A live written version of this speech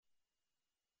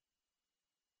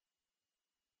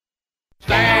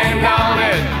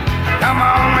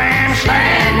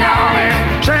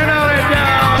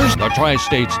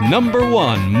Tri-State's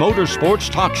 #1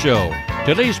 motorsports talk show.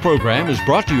 Today's program is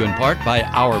brought to you in part by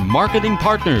our marketing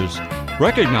partners.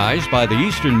 Recognized by the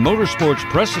Eastern Motorsports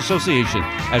Press Association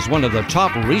as one of the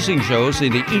top racing shows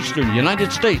in the eastern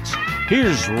United States,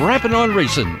 here's Rappin' on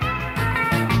Racing.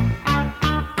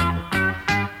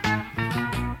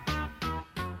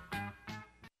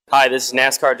 Hi, this is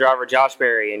NASCAR driver Josh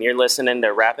Berry, and you're listening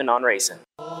to Rappin' on Racing.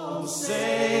 Oh,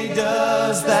 say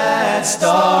does that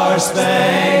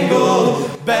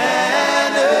star-spangled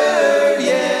banner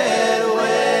yet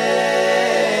wave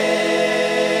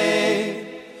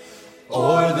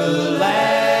o'er the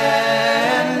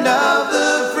land of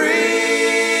the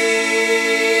free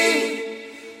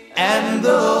and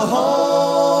the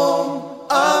home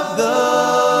of the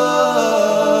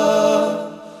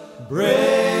brave?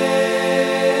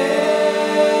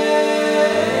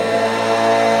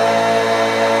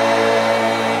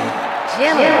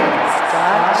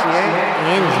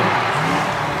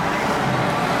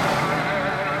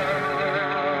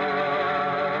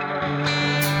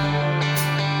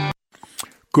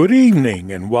 Good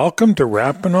evening and welcome to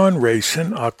Rappin' on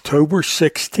Racing, October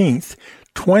 16th,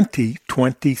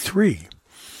 2023.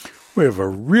 We have a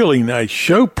really nice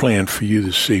show planned for you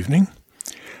this evening.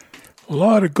 A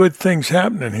lot of good things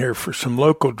happening here for some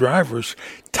local drivers.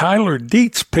 Tyler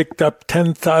Dietz picked up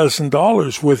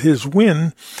 $10,000 with his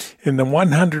win in the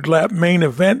 100-lap main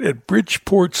event at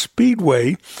Bridgeport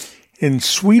Speedway in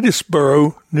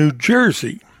Swedesboro, New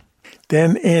Jersey.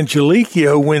 Dan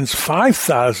Angelicchio wins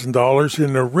 $5,000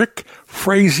 in the Rick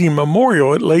Frazee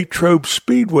Memorial at Latrobe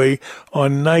Speedway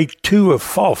on night 2 of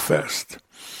Fall Fest.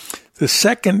 The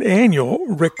second annual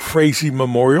Rick Frazee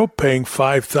Memorial, paying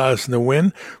 $5,000 to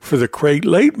win for the crate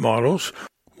late models,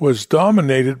 was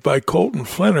dominated by Colton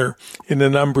Flinner in the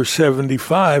number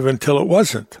 75 until it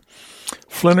wasn't.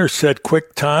 Flinner set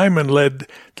quick time and led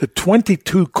the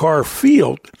 22-car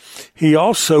field. He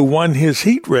also won his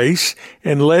heat race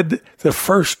and led the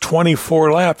first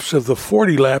 24 laps of the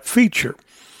 40-lap feature.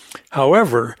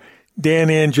 However, Dan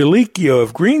Angelicchio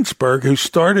of Greensburg, who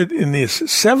started in the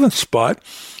 7th spot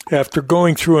after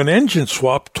going through an engine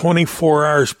swap 24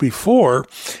 hours before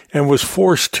and was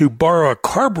forced to borrow a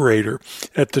carburetor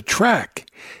at the track,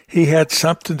 he had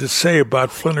something to say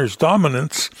about Flinner's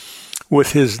dominance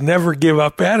with his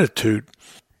never-give-up attitude.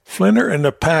 Flinner and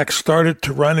the pack started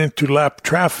to run into lap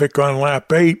traffic on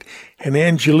lap 8, and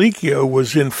Angelicchio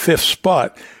was in 5th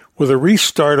spot. With a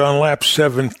restart on lap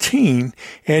 17,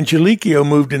 Angelicchio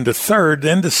moved into 3rd,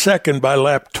 then to 2nd by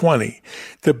lap 20.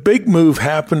 The big move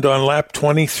happened on lap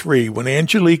 23 when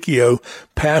Angelicchio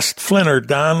passed Flinner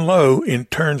down low in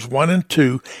turns 1 and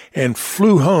 2 and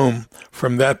flew home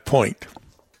from that point.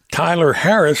 Tyler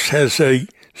Harris has a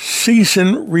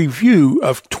season review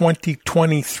of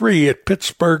 2023 at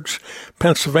Pittsburgh's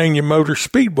Pennsylvania Motor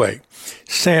Speedway.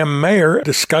 Sam Mayer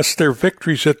discussed their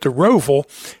victories at the Roval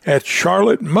at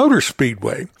Charlotte Motor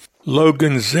Speedway.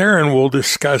 Logan Zarin will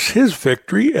discuss his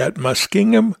victory at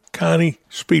Muskingum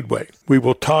Speedway. We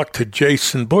will talk to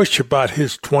Jason Busch about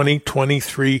his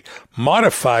 2023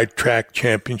 Modified Track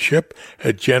Championship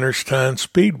at Jennerstown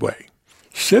Speedway.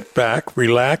 Sit back,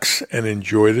 relax, and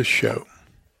enjoy the show.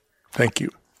 Thank you.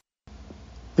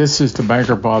 This is the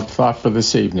Banker Bob thought for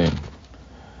this evening.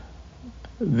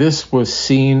 This was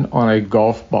seen on a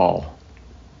golf ball.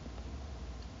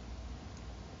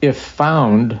 If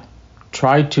found,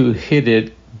 try to hit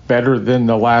it better than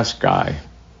the last guy.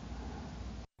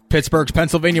 Pittsburgh's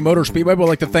Pennsylvania Motor Speedway would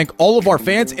like to thank all of our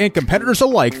fans and competitors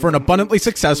alike for an abundantly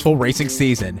successful racing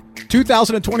season.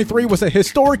 2023 was a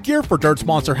historic year for Dirt's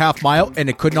Monster Half Mile, and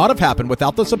it could not have happened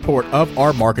without the support of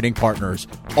our marketing partners.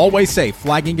 Always Safe,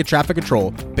 Flagging and Traffic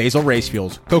Control, Basil Race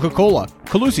Fuels, Coca-Cola,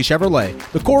 Calusi Chevrolet,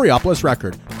 the Coriopolis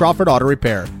Record, Crawford Auto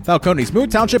Repair, Falcone's Moon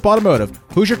Township Automotive,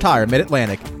 Hoosier Tire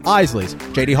Mid-Atlantic, Isley's,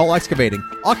 J.D. Hall Excavating,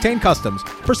 Octane Customs,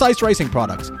 Precise Racing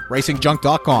Products,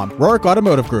 RacingJunk.com, Rorick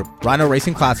Automotive Group, Rhino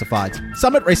Racing Classifieds,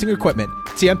 Summit Racing Equipment,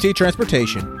 TMT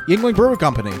Transportation, Yingling Brewing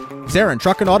Company, Zarin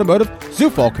Truck and Automotive,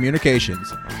 Zufall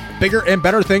Communications. Bigger and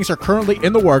better things are currently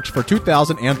in the works for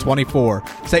 2024.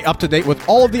 Stay up to date with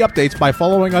all of the updates by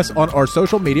following us on our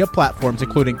social media platforms,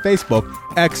 including Facebook,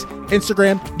 X,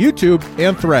 Instagram, YouTube,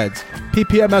 and Threads.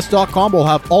 PPMS.com will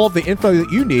have all of the info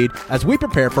that you need as we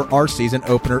prepare for our season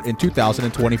opener in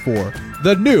 2024.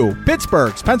 The new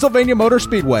Pittsburgh's Pennsylvania Motor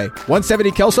Speedway,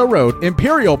 170 Kelso Road,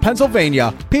 Imperial,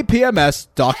 Pennsylvania,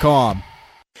 PPMS.com.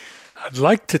 I'd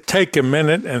like to take a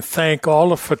minute and thank all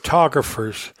the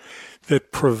photographers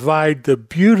that provide the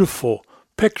beautiful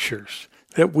pictures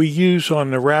that we use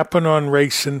on the Rappin' on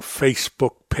Racing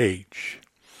Facebook page.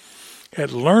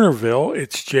 At Lernerville,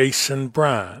 it's Jason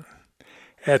Brown.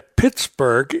 At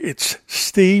Pittsburgh, it's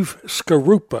Steve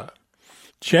Scarupa.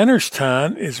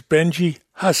 Jennerstown is Benji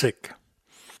Husick.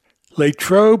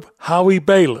 Latrobe, Howie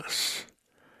Bayless.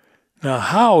 Now,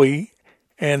 Howie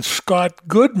and Scott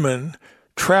Goodman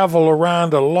travel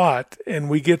around a lot, and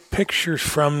we get pictures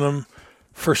from them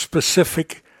for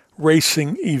specific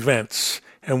racing events.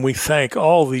 And we thank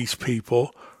all these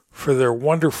people for their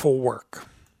wonderful work.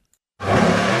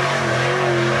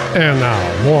 And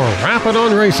now, more Rappin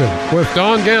on Racing with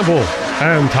Don Gamble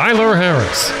and Tyler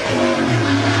Harris.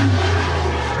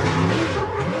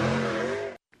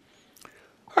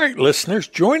 All right, listeners,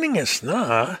 joining us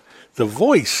now, the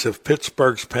voice of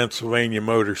Pittsburgh's Pennsylvania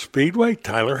Motor Speedway,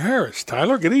 Tyler Harris.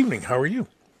 Tyler, good evening. How are you?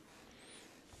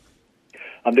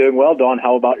 I'm doing well, Don.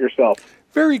 How about yourself?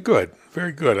 Very good.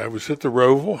 Very good. I was at the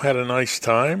Roval, had a nice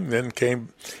time, then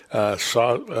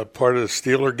saw a part of the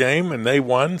Steeler game, and they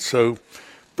won, so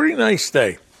pretty nice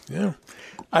day. Yeah.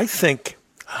 I think,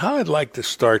 how I'd like to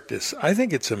start this, I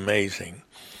think it's amazing.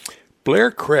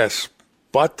 Blair Kress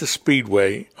bought the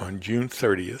Speedway on June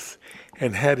 30th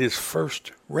and had his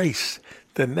first race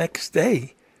the next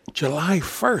day, July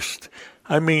 1st.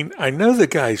 I mean, I know the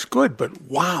guy's good, but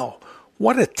wow,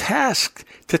 what a task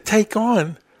to take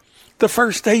on the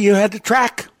first day you had to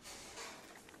track.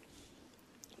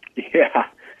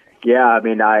 Yeah. I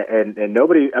mean, and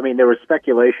nobody. I mean, there was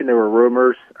speculation, there were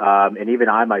rumors, and even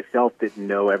I myself didn't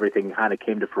know everything kind of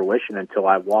came to fruition until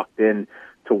I walked in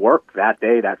to work that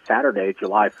day, that Saturday,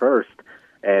 July 1st,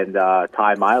 and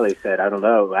Ty Miley said, "I don't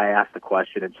know." I asked the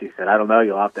question, and she said, "I don't know.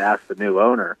 You'll have to ask the new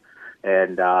owner."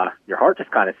 And your heart just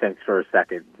kind of sinks for a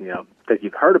second, because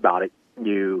you've heard about it.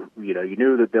 You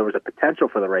knew that there was a potential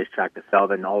for the racetrack to sell,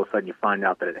 then all of a sudden you find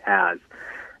out that it has.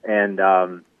 And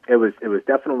it was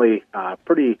definitely a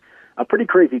pretty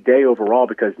crazy day overall,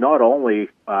 because not only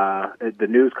the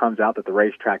news comes out that the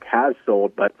racetrack has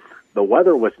sold, but the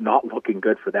weather was not looking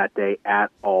good for that day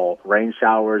at all. Rain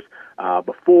showers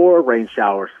before, rain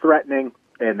showers threatening,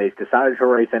 and they decided to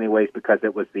race anyways because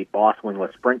it was the Boss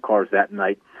wingless sprint cars that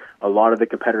night. A lot of the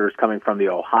competitors coming from the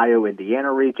Ohio,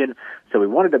 Indiana region. So we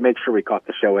wanted to make sure we got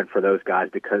the show in for those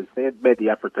guys because they had made the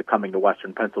efforts of coming to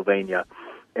Western Pennsylvania.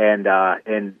 And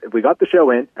we got the show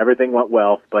in. Everything went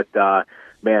well. But,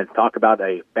 man, talk about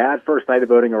a bad first night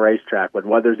of owning a racetrack. When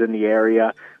weather's in the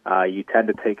area, you tend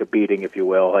to take a beating, if you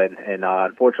will. And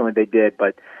unfortunately they did.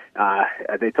 But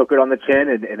they took it on the chin,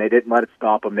 and they didn't let it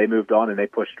stop them. They moved on, and they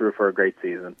pushed through for a great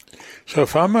season. So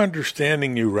if I'm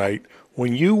understanding you right,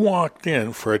 when you walked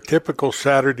in for a typical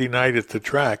Saturday night at the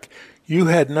track, you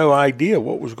had no idea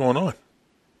what was going on.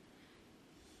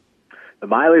 The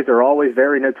Mileys are always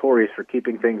very notorious for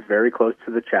keeping things very close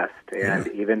to the chest, and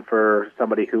even for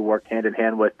somebody who worked hand in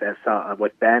hand with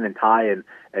Ben and Ty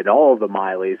and all of the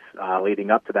Mileys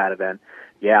leading up to that event,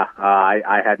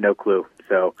 I had no clue.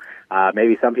 So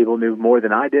maybe some people knew more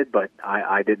than I did, but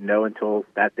I didn't know until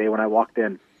that day when I walked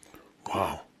in.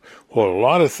 Wow. Well, a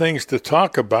lot of things to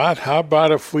talk about. How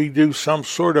about if we do some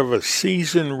sort of a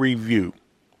season review?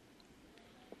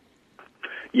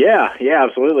 Yeah,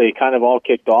 absolutely. It kind of all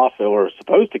kicked off, or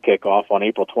supposed to kick off, on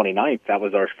April 29th. That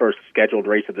was our first scheduled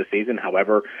race of the season.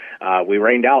 However, we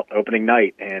rained out opening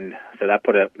night, and so that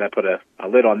put a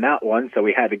lid on that one. So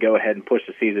we had to go ahead and push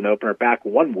the season opener back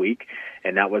 1 week,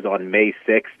 and that was on May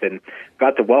 6th. And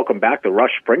got to welcome back the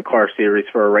Rush Sprint Car Series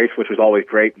for a race, which was always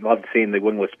great. Loved seeing the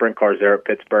wingless sprint cars there at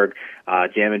Pittsburgh.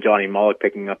 Jam and Johnny Mullick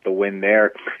picking up the win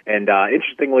there. And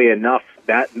interestingly enough,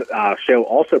 that show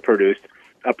also produced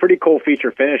a pretty cool feature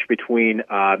finish between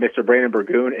Mr. Brandon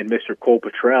Burgoon and Mr. Cole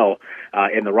Petrell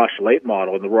in the Rush Late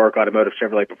Model, in the Rourke Automotive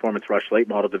Chevrolet Performance Rush Late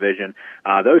Model division.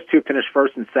 Those two finished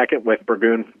first and second, with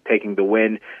Burgoon taking the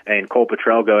win and Cole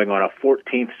Petrell going on a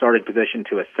 14th starting position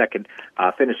to a second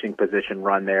finishing position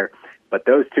run there. But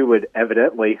those two would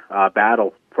evidently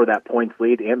battle for that points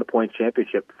lead and the points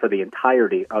championship for the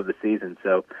entirety of the season.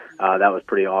 So that was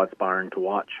pretty awe-inspiring to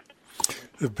watch.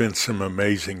 There have been some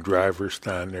amazing drivers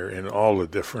down there in all the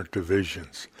different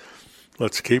divisions.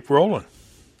 Let's keep rolling.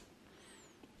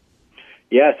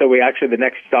 Yeah, so we actually,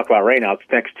 talk about rainouts,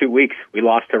 next 2 weeks we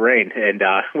lost to rain, and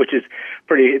which is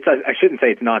pretty, I shouldn't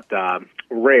say it's not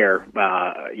rare,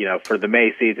 for the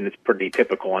May season it's pretty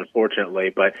typical, unfortunately,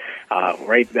 but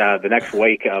the next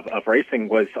week of racing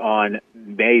was on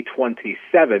May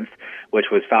 27th, which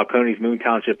was Falcone's Moon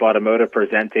Township Automotive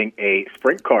presenting a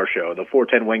sprint car show. The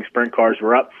 410 wing sprint cars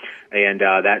were up, and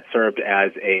that served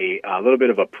as a little bit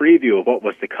of a preview of what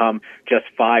was to come just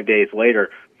 5 days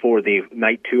later for the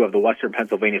night 2 of the Western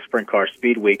Pennsylvania Sprint Car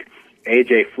Speed Week.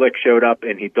 A.J. Flick showed up,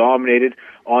 and he dominated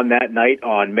on that night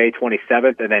on May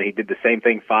 27th, and then he did the same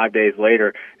thing 5 days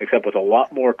later, except with a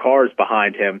lot more cars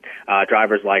behind him.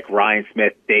 Drivers like Ryan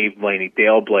Smith, Dave Blaney,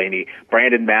 Dale Blaney,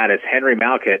 Brandon Mattis, Henry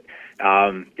Malkett.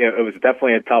 It was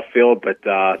definitely a tough field, but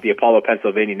the Apollo,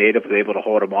 Pennsylvania native was able to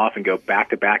hold him off and go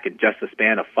back-to-back in just a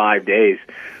span of 5 days.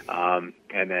 And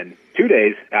then 2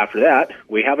 days after that,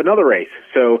 we have another race.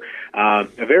 So a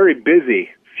very busy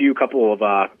couple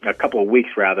of weeks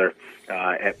rather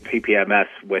at PPMS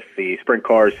with the sprint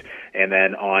cars, and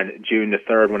then on June the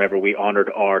 3rd, whenever we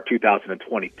honored our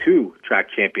 2022 track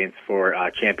champions for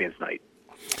Champions Night.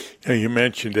 Now, you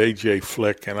mentioned A.J.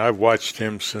 Flick, and I've watched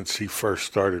him since he first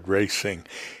started racing.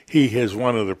 He is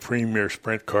one of the premier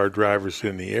sprint car drivers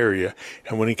in the area,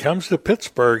 and when he comes to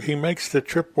Pittsburgh, he makes the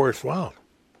trip worthwhile.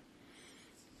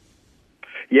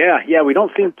 Yeah, we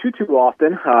don't see him too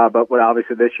often, but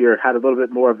obviously this year had a little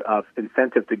bit more of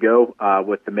incentive to go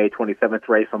with the May 27th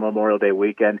race on Memorial Day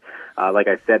weekend. Like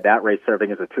I said, that race serving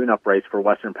as a tune-up race for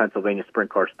Western Pennsylvania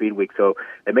Sprint Car Speed Week, so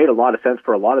it made a lot of sense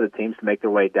for a lot of the teams to make their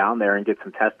way down there and get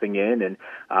some testing in. And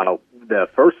the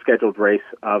first scheduled race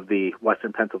of the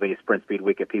Western Pennsylvania Sprint Speed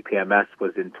Week at PPMS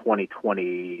was in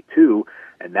 2022,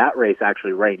 and that race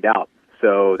actually rained out.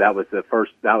 So that was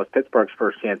Pittsburgh's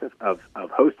first chance of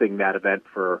hosting that event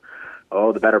for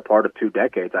the better part of 2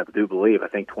 decades, I do believe. I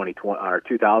think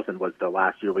 2000 was the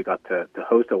last year we got to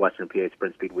host a Western PA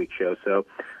Sprint Speed Week show. So,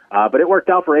 but it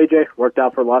worked out for AJ, worked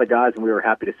out for a lot of guys, and we were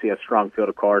happy to see a strong field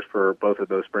of cars for both of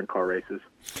those sprint car races.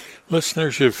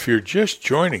 Listeners, if you're just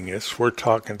joining us, we're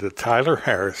talking to Tyler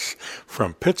Harris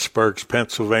from Pittsburgh's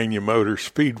Pennsylvania Motor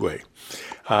Speedway.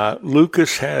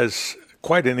 Lucas has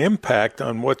quite an impact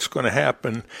on what's going to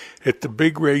happen at the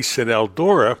big race at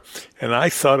Eldora, and I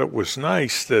thought it was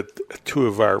nice that 2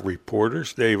 of our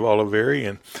reporters, Dave Oliveri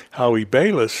and Howie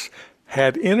Bayless,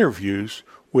 had interviews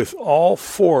with all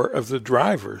 4 of the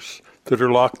drivers that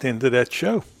are locked into that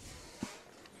show.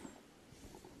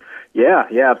 Yeah,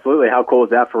 absolutely. How cool is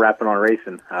that for Rappin on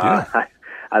Racing?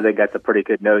 I think that's a pretty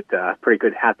good note, pretty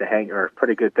good hat to hang, or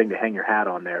pretty good thing to hang your hat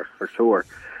on there for sure.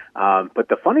 But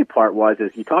the funny part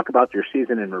is you talk about your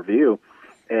season in review,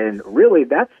 and really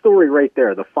that story right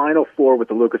there, the Final Four with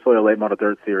the Lucas Oil Late Model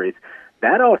Dirt Series,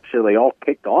 that actually all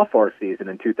kicked off our season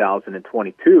in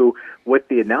 2022 with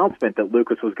the announcement that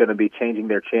Lucas was going to be changing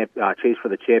their chase for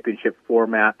the championship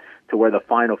format to where the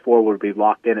Final Four would be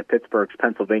locked in at Pittsburgh's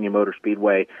Pennsylvania Motor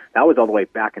Speedway. That was all the way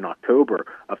back in October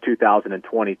of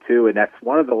 2022, and that's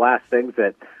one of the last things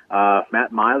that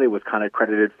Matt Miley was kind of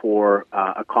credited for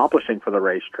accomplishing for the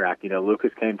racetrack. You know,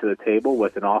 Lucas came to the table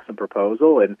with an awesome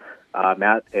proposal, and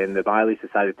Matt and the Mileys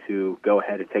decided to go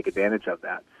ahead and take advantage of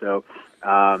that. So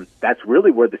that's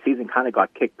really where the season kind of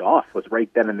got kicked off, was right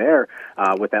then and there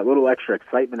with that little extra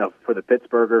excitement for the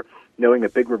Pittsburgher, knowing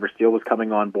that Big River Steel was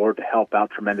coming on board to help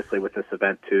out tremendously with this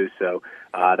event too. So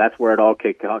that's where it all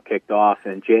kicked off.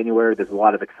 In January, there's a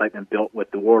lot of excitement built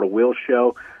with the World of Wheels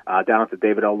show down at the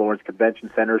David L. Lawrence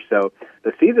Convention Center. So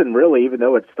the season really, even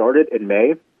though it started in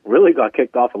May, really got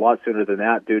kicked off a lot sooner than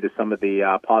that due to some of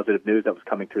the positive news that was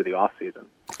coming through the off season.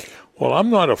 Well,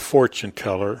 I'm not a fortune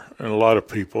teller, and a lot of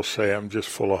people say I'm just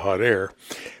full of hot air.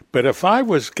 But if I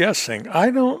was guessing,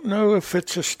 I don't know if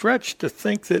it's a stretch to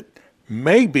think that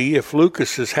maybe if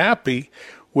Lucas is happy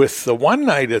with the one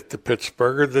night at the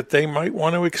Pittsburgher, that they might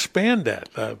want to expand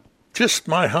that. Just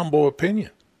my humble opinion.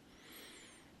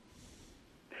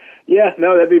 Yeah,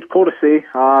 no, that'd be cool to see.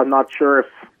 I'm not sure if,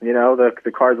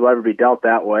 the cards will ever be dealt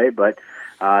that way, but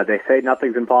they say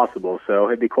nothing's impossible, so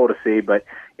it'd be cool to see. But,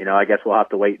 I guess we'll have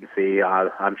to wait and see.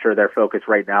 I'm sure their focus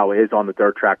right now is on the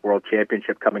Dirt Track World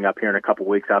Championship coming up here in a couple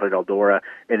weeks out at Eldora,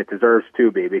 and it deserves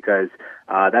to be, because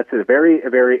that's a very,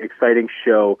 very exciting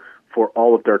show for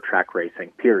all of dirt track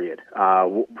racing, period.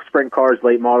 Sprint cars,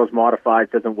 late models, modified,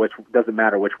 doesn't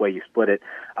matter which way you split it.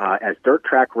 As dirt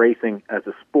track racing as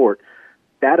a sport,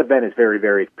 that event is very,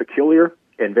 very peculiar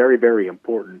and very, very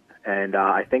important. And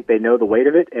I think they know the weight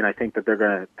of it, and I think that they're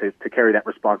going to carry that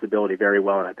responsibility very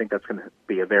well, and I think that's going to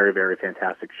be a very, very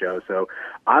fantastic show. So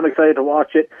I'm excited to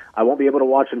watch it. I won't be able to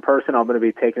watch in person. I'm going to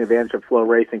be taking advantage of Flow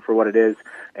Racing for what it is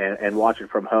and watch it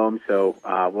from home, so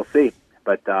we'll see.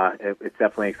 But it's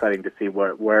definitely exciting to see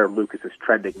where Lucas is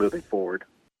trending moving forward.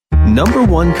 Number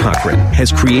One Cochrane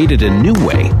has created a new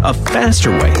way, a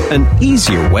faster way, an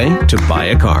easier way to buy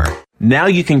a car. Now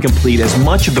you can complete as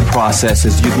much of the process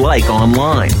as you'd like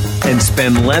online and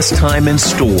spend less time in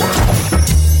store.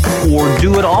 Or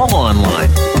do it all online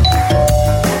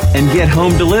and get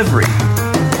home delivery.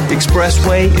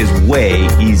 Expressway is way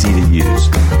easy to use.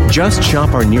 Just shop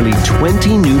our nearly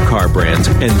 20 new car brands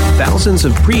and thousands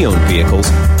of pre-owned vehicles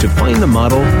to find the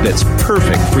model that's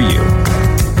perfect for you.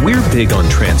 We're big on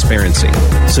transparency,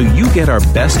 so you get our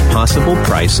best possible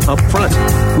price up front.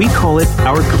 We call it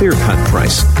our clear-cut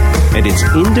price, and it's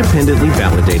independently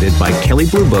validated by Kelley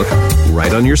Blue Book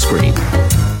right on your screen.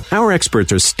 Our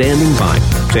experts are standing by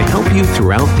to help you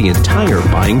throughout the entire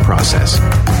buying process.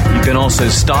 You can also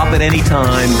stop at any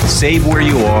time, save where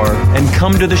you are, and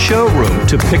come to the showroom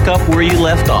to pick up where you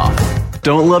left off.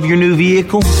 Don't love your new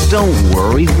vehicle? Don't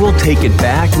worry, we'll take it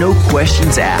back, no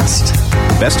questions asked.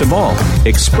 Best of all,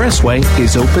 Expressway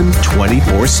is open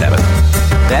 24/7.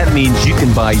 That means you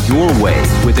can buy your way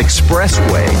with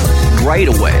Expressway right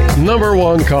away. Number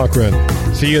 1 Cochran.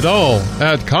 See it all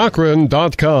at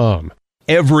Cochran.com.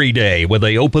 Every day when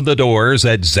they open the doors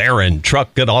at Zarin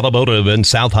Truck and Automotive in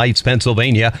South Heights,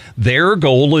 Pennsylvania, their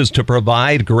goal is to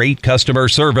provide great customer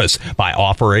service by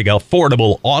offering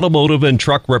affordable automotive and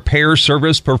truck repair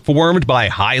service performed by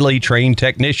highly trained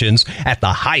technicians at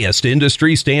the highest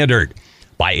industry standard.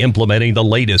 By implementing the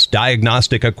latest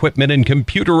diagnostic equipment and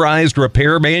computerized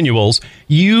repair manuals,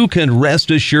 you can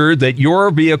rest assured that your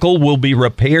vehicle will be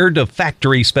repaired to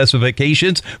factory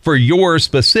specifications for your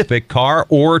specific car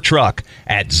or truck.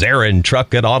 At Zarin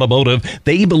Truck and Automotive,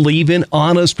 they believe in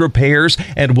honest repairs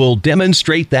and will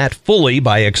demonstrate that fully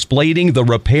by explaining the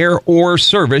repair or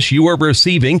service you are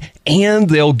receiving, and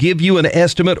they'll give you an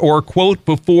estimate or quote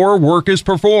before work is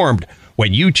performed.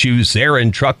 When you choose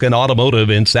Zarin Truck and Automotive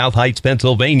in South Heights,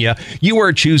 Pennsylvania, you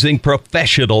are choosing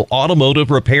professional automotive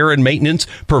repair and maintenance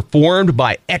performed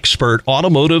by expert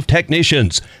automotive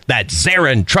technicians. That's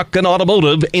Zarin Truck and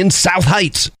Automotive in South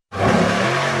Heights.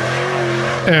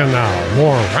 And now,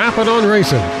 more Rappin' on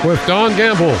Racing with Don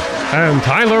Gamble and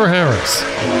Tyler Harris.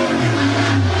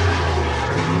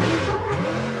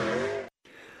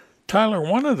 Tyler,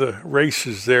 one of the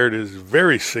races there that is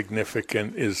very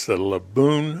significant is the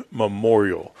Laboon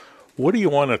Memorial. What do you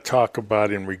want to talk about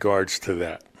in regards to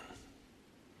that?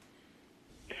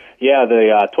 Yeah,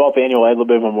 the 12th annual Ed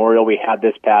Laboon Memorial we had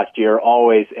this past year,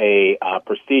 always a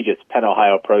prestigious Penn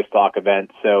Ohio Pro Stock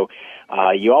event. So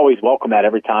you always welcome that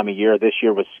every time of year. This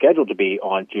year was scheduled to be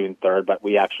on June 3rd, but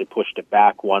we actually pushed it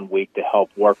back 1 week to help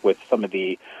work with some of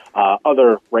the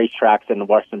other racetracks in the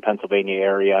western Pennsylvania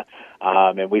area.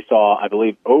 And we saw, I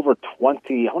believe, over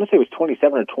 20, I want to say it was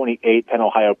 27 or 28 Penn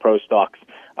Ohio Pro Stocks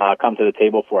come to the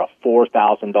table for a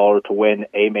 $4,000 to win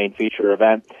a main feature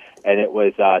event. And it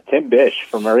was Tim Busch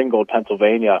from Ringgold,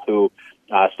 Pennsylvania, who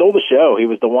stole the show. He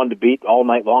was the one to beat all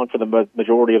night long for the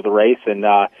majority of the race. And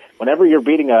whenever you're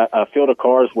beating a field of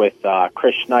cars with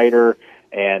Chris Schneider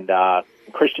and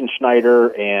Christian Schneider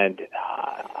and,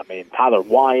 Tyler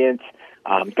Wyant,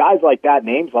 guys like that,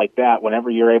 names like that, whenever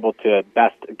you're able to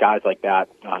best guys like that,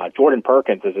 Jordan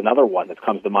Perkins is another one that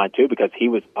comes to mind too, because he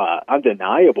was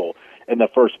undeniable in the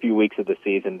first few weeks of the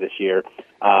season this year.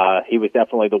 He was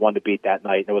definitely the one to beat that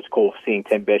night, and it was cool seeing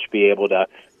Tim Busch be able to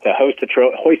hoist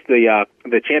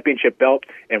the championship belt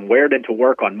and wear it into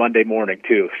work on Monday morning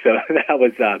too. So that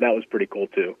was pretty cool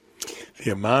too.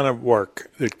 The amount of work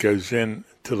that goes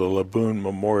into the Laboon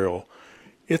Memorial,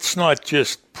 it's not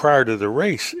just prior to the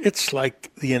race. It's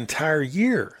like the entire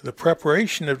year. The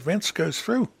preparation that Vince goes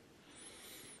through.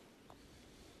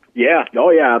 Yeah. Oh,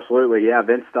 yeah, absolutely. Yeah,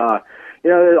 Vince,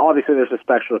 obviously there's a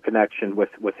special connection with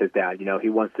his dad. He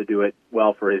wants to do it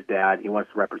well for his dad. He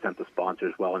wants to represent the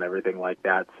sponsors well and everything like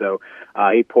that. So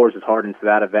he pours his heart into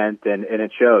that event, and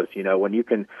it shows. When you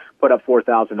can put up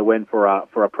 $4,000 to win for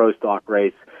a pro stock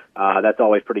race, that's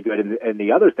always pretty good. And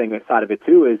the other thing inside of it,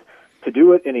 too, is to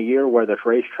do it in a year where the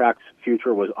racetrack's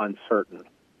future was uncertain.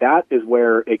 That is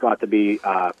where it got to be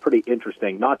pretty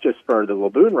interesting, not just for the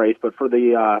Laboon race, but for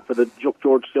the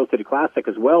George Steel City Classic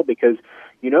as well, because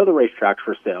the racetrack's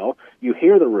for sale. You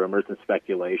hear the rumors and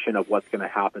speculation of what's going to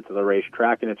happen to the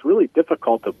racetrack, and it's really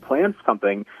difficult to plan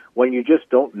something when you just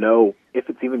don't know if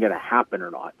it's even going to happen or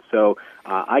not. So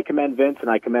I commend Vince and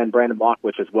I commend Brandon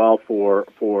Mockridge as well for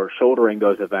shouldering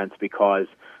those events, because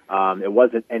it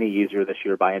wasn't any easier this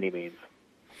year by any means.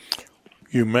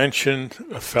 You mentioned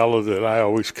a fellow that I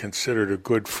always considered a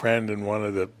good friend and one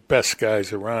of the best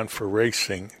guys around for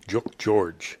racing, Jook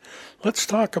George. Let's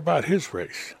talk about his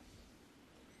race.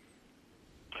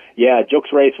 Yeah,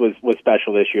 Jook's race was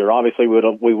special this year. Obviously,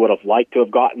 we would have liked to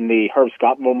have gotten the Herb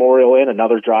Scott Memorial in,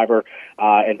 another driver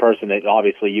in person that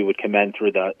obviously you would commend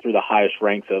through the highest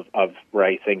ranks of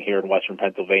racing here in Western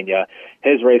Pennsylvania.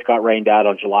 His race got rained out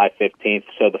on July 15th,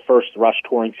 so the first Rush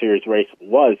Touring Series race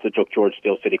was the Jook George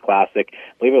Steel City Classic. I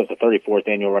believe it was the 34th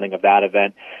annual running of that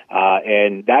event,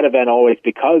 and that event always,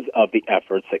 because of the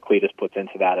efforts that Cletus puts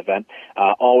into that event,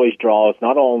 always draws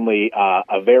not only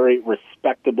a very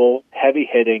respectable,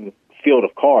 heavy-hitting field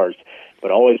of cars, but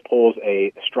always pulls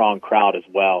a strong crowd as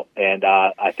well. And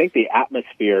I think the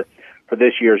atmosphere for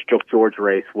this year's Jook George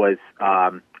race was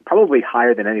probably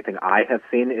higher than anything I have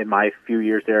seen in my few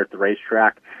years there at the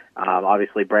racetrack.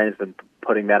 Obviously, Brandon's been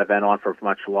putting that event on for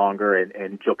much longer,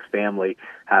 and Jook's family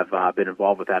have been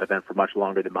involved with that event for much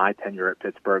longer than my tenure at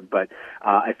Pittsburgh. But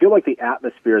I feel like the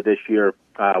atmosphere this year,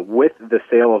 with the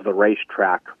sale of the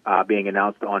racetrack being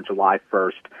announced on July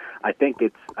 1st, I think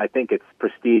its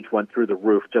prestige went through the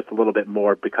roof just a little bit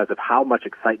more because of how much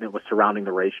excitement was surrounding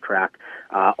the racetrack.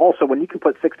 Also, when you can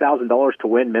put $6,000 to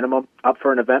win minimum up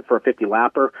for an event for a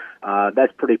 50-lapper,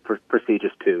 that's pretty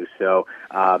prestigious too. So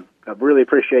I really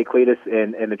appreciate Cletus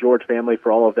and the George family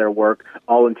for all of their work,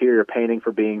 All Interior Painting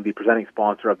for being the presenting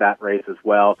sponsor of that race as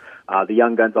well. The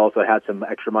Young Guns also had some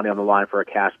extra money on the line for a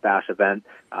cash bash event,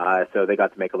 so they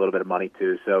got to make a little bit of money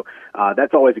too. So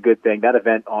that's always a good thing. That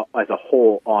event as a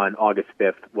whole on August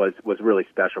 5th was really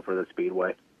special for the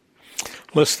Speedway.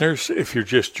 Listeners, if you're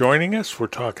just joining us, we're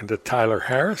talking to Tyler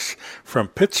Harris from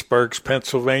Pittsburgh's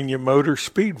Pennsylvania Motor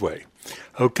Speedway.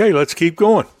 Okay, let's keep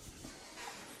going.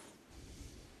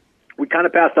 We kind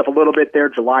of passed up a little bit there,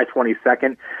 July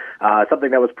 22nd.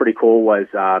 Something that was pretty cool was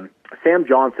Sam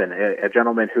Johnson, a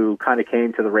gentleman who kind of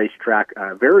came to the racetrack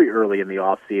very early in the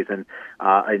off-season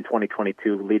in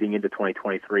 2022, leading into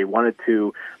 2023, wanted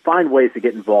to find ways to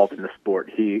get involved in the sport.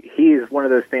 He is one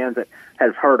of those fans that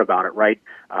has heard about it, right?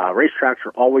 Racetracks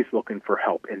are always looking for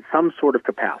help in some sort of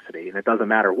capacity, and it doesn't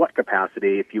matter what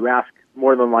capacity. If you ask,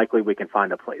 more than likely we can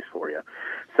find a place for you.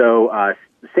 So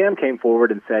Sam came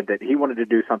forward and said that he wanted to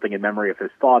do something in memory of his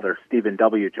father, Stephen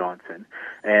W. Johnson.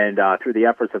 And through the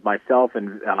efforts of myself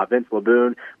and Vince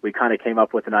Laboon, we kind of came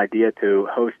up with an idea to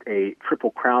host a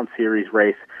Triple Crown Series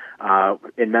race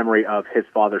in memory of his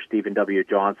father, Stephen W.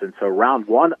 Johnson. So round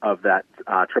one of that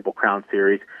Triple Crown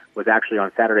Series was actually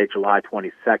on Saturday, July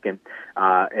 22nd,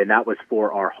 and that was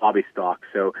for our hobby stock.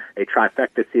 So a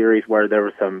trifecta series where there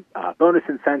were some bonus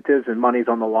incentives and monies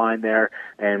on the line there.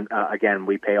 And again,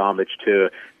 we pay homage to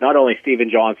not only Stephen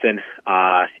Johnson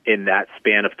in that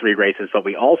span of three races, but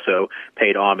we also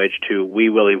paid homage to Wee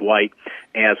Willie White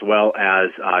as well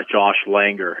as Josh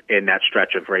Langer in that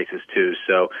stretch of races too.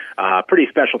 So pretty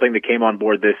special thing that came on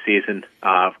board this season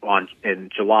in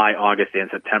July, August, and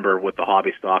September with the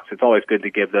hobby stocks. It's always good to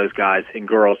give those guys and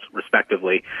girls,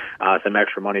 respectively, some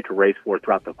extra money to race for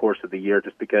throughout the course of the year,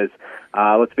 just because,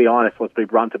 let's be honest, let's be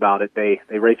blunt about it, they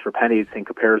race for pennies in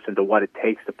comparison to what it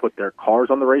takes to put their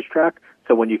cars on the racetrack.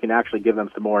 So when you can actually give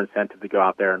them some more incentive to go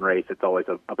out there and race, it's always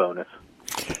a bonus.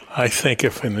 I think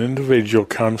if an individual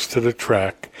comes to the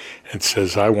track and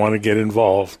says, I want to get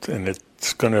involved, and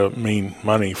it's going to mean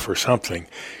money for something,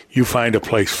 you find a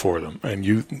place for them. And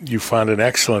you found an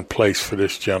excellent place for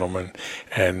this gentleman.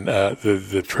 And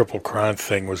the Triple Crown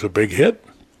thing was a big hit.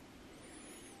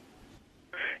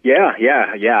 Yeah,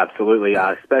 absolutely.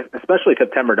 Especially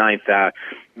September 9th,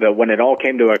 when it all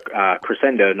came to a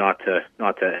crescendo. Not to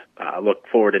look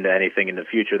forward into anything in the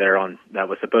future there that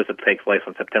was supposed to take place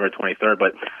on September 23rd,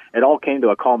 but it all came to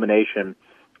a culmination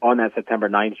on that September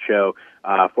 9th show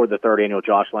for the third annual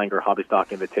Josh Langer Hobby Stock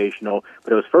Invitational.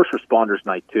 But it was First Responders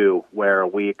Night too, where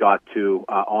we got to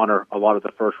honor a lot of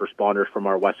the first responders from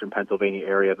our Western Pennsylvania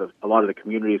area, a lot of the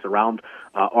communities around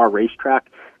our racetrack.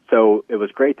 So it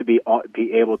was great to be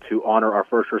able to honor our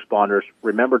first responders,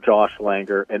 remember Josh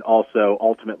Langer, and also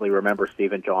ultimately remember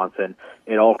Stephen Johnson.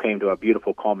 It all came to a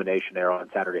beautiful culmination there on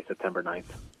Saturday, September 9th.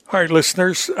 All right,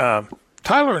 listeners,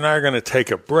 Tyler and I are going to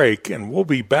take a break, and we'll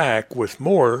be back with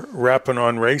more Rappin'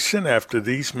 on Racing after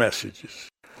these messages.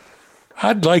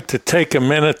 I'd like to take a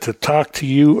minute to talk to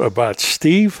you about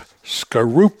Steve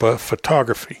Skarupa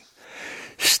Photography.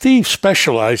 Steve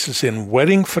specializes in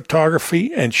wedding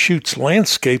photography and shoots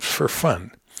landscapes for fun.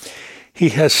 He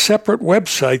has separate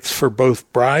websites for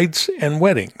both brides and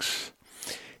weddings.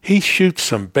 He shoots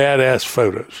some badass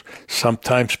photos,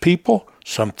 sometimes people,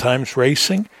 sometimes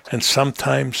racing, and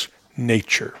sometimes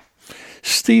nature.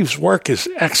 Steve's work is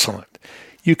excellent.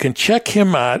 You can check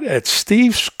him out at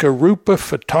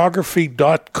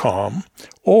steveskarupaphotography.com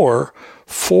or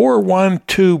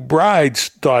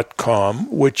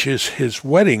 412brides.com, which is his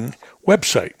wedding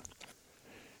website.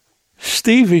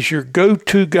 Steve is your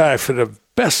go-to guy for the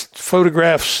best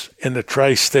photographs in the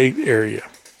tri-state area.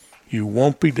 You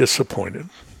won't be disappointed.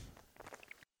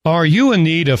 Are you in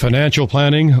need of financial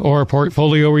planning or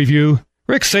portfolio review?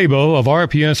 Rick Sabo of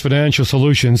RPS Financial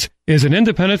Solutions is an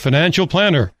independent financial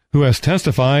planner who has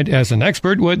testified as an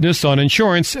expert witness on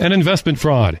insurance and investment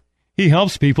fraud. He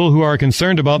helps people who are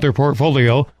concerned about their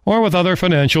portfolio or with other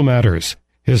financial matters.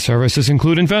 His services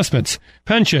include investments,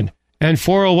 pension, and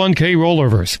 401k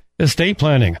rollovers, estate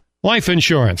planning, life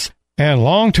insurance, and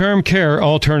long-term care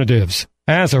alternatives.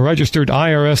 As a registered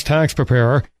IRS tax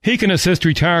preparer, he can assist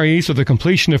retirees with the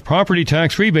completion of property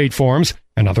tax rebate forms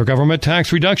and other government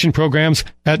tax reduction programs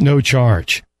at no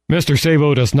charge. Mr.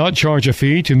 Sabo does not charge a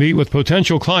fee to meet with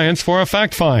potential clients for a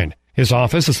fact find. His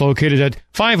office is located at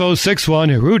 5061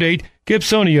 Route 8,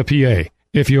 Gibsonia, PA.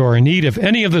 If you are in need of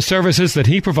any of the services that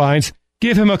he provides,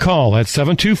 give him a call at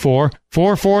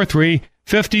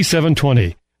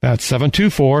 724-443-5720. That's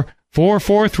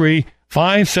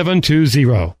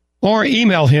 724-443-5720. Or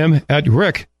email him at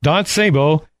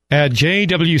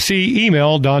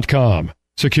rick.sabo@jwcemail.com.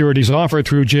 Securities offered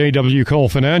through J.W. Cole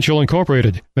Financial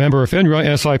Incorporated, member of FINRA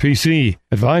SIPC.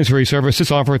 Advisory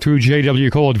services offered through J.W.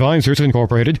 Cole Advisors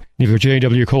Incorporated, neither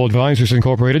J.W. Cole Advisors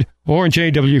Incorporated or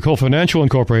J.W. Cole Financial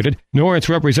Incorporated, nor its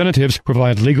representatives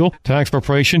provide legal, tax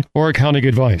preparation, or accounting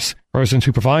advice. Persons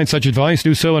who provide such advice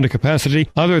do so in a capacity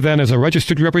other than as a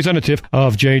registered representative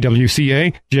of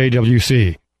JWCA,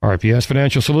 JWC. RPS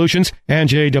Financial Solutions and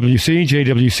JWC,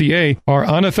 JWCA are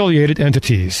unaffiliated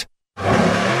entities.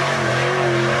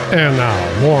 And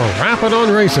now, more Rappin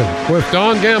on Racing with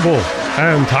Don Gamble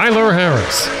and Tyler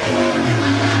Harris.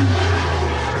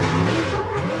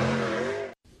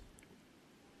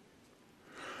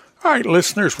 All right,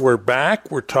 listeners, we're back.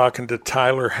 We're talking to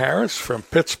Tyler Harris from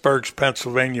Pittsburgh's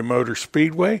Pennsylvania Motor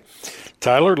Speedway.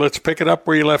 Tyler, let's pick it up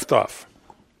where you left off.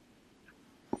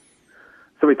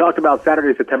 So we talked about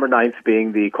Saturday, September 9th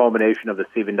being the culmination of the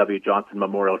Stephen W. Johnson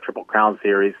Memorial Triple Crown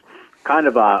Series. Kind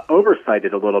of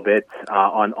oversighted a little bit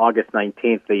on August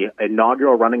 19th, the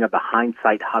inaugural running of the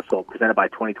Hindsight Hustle presented by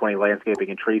 2020 Landscaping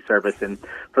and Tree Service. And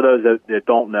for those that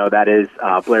don't know, that is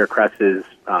Blair Kress's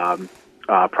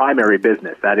primary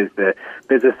business. That is the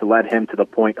business that led him to the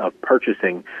point of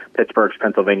purchasing Pittsburgh's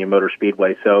Pennsylvania Motor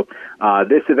Speedway. So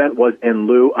this event was in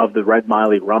lieu of the Red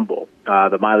Miley Rumble.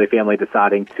 The Miley family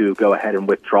deciding to go ahead and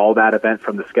withdraw that event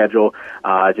from the schedule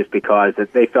just because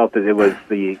they felt that it was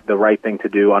the right thing to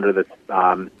do under the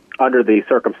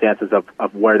circumstances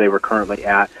of where they were currently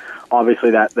at.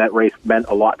 Obviously, that race meant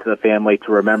a lot to the family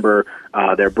to remember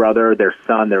their brother, their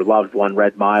son, their loved one,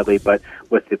 Red Miley. But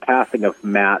with the passing of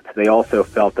Matt, they also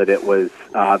felt that it was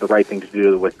the right thing to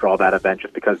do to withdraw that event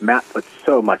just because Matt put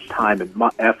so much time and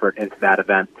effort into that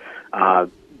event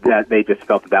that they just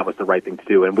felt that was the right thing to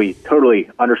do. And we totally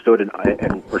understood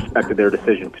and respected their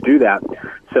decision to do that.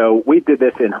 So we did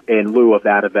this in lieu of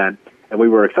that event. And we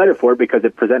were excited for it because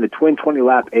it presented twin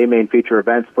 20-lap A-main feature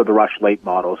events for the Rush Late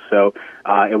models. So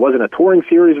it wasn't a touring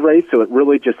series race, so it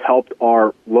really just helped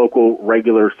our local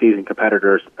regular season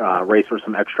competitors race for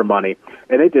some extra money.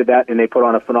 And they did that, and they put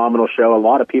on a phenomenal show. A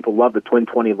lot of people love the twin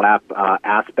 20-lap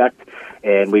aspect,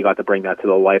 and we got to bring that to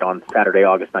the light on Saturday,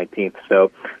 August 19th. So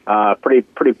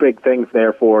pretty big things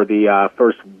there for the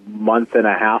first month and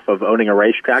a half of owning a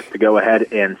racetrack to go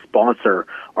ahead and sponsor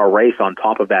our race on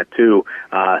top of that, too.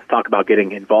 Talk about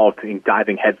getting involved and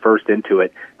diving headfirst into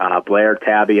it. Blair,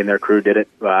 Tabby, and their crew did it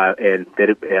and did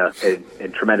it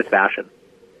in tremendous fashion.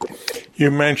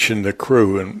 You mentioned the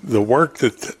crew and the work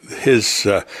that his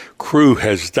crew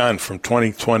has done from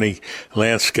 2020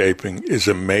 Landscaping is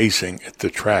amazing at the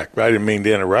track. I didn't mean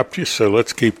to interrupt you, so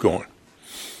let's keep going.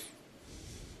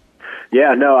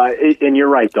 Yeah, no, and you're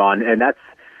right, Don, and that's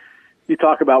you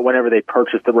talk about whenever they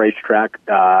purchased the racetrack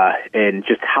and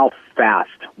just how fast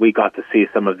we got to see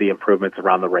some of the improvements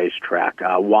around the racetrack,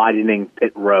 widening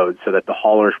pit roads so that the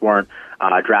haulers weren't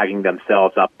dragging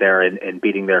themselves up there and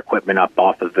beating their equipment up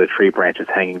off of the tree branches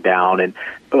hanging down, and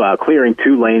clearing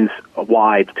 2 lanes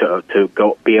wide to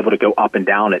go be able to go up and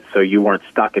down it so you weren't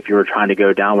stuck if you were trying to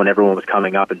go down when everyone was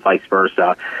coming up and vice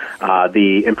versa.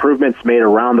 The improvements made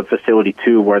around the facility,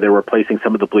 too, where they're replacing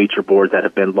some of the bleacher boards that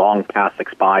have been long past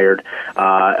expired,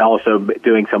 also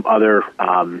doing some other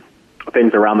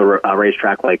things around the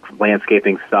racetrack like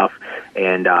landscaping stuff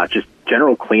and just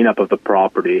general cleanup of the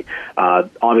property.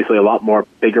 Obviously a lot more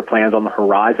bigger plans on the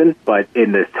horizon, but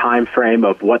in the time frame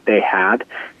of what they had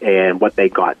and what they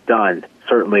got done,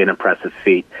 certainly an impressive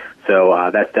feat. So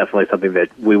that's definitely something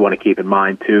that we want to keep in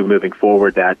mind too moving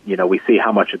forward, that we see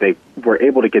how much they were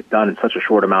able to get done in such a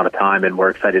short amount of time, and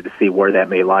we're excited to see where that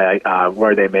may lie,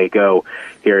 where they may go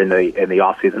here in the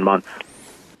off-season months.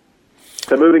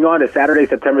 So moving on to Saturday,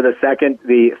 September the 2nd,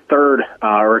 the third,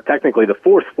 or technically the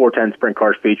fourth 410 Sprint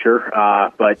Cars feature,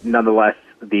 but nonetheless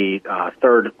the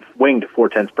third winged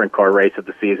 410 Sprint Car race of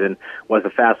the season was the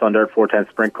Fast on Dirt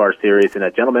 410 Sprint Car Series, and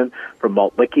a gentleman from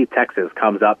Maltlicky, Texas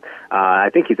comes up. I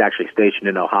think he's actually stationed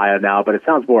in Ohio now, but it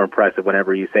sounds more impressive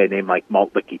whenever you say a name like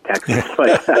Maltlicky, Texas.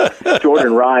 But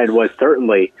Jordan Ryan was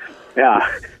certainly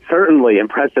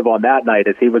impressive on that night,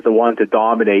 as he was the one to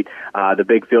dominate the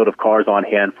big field of cars on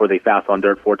hand for the Fast on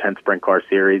Dirt 410 Sprint Car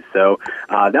Series. So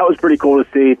that was pretty cool to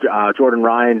see Jordan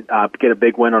Ryan get a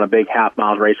big win on a big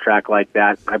half-mile racetrack like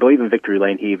that. I believe in Victory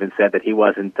Lane he even said that he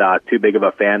wasn't too big of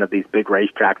a fan of these big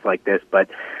racetracks like this, but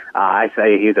I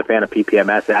say he's a fan of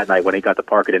PPMS that night when he got to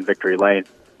park it in Victory Lane.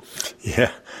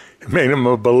 Yeah, it made him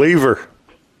a believer.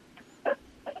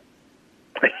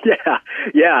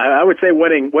 Yeah, I would say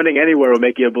winning anywhere will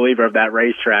make you a believer of that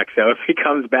racetrack. So if he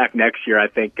comes back next year, I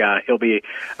think he'll be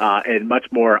in much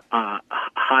more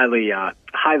highly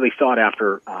sought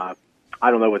after. I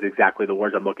don't know what exactly the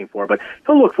words I'm looking for, but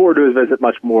he'll look forward to his visit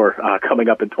much more coming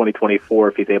up in 2024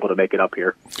 if he's able to make it up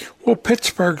here. Well,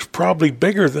 Pittsburgh's probably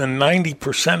bigger than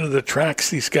 90% of the tracks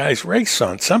these guys race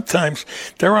on. Sometimes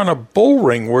they're on a bull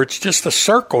ring where it's just a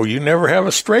circle. You never have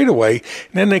a straightaway.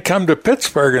 And then they come to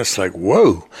Pittsburgh, and it's like,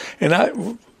 whoa. And I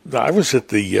was at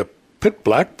the Pit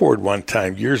Blackboard one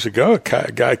time years ago. A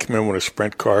guy came in with a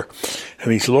sprint car,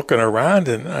 and he's looking around,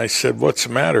 and I said, what's the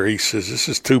matter? He says, this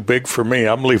is too big for me.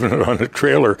 I'm leaving it on the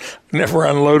trailer. Never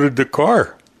unloaded the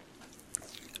car.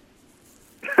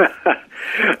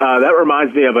 That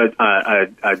reminds me of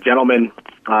a gentleman,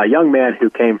 a young man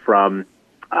who came from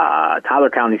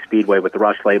Tyler County Speedway with the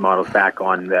Rush late models back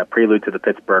on the prelude to the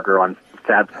Pittsburgher on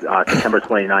September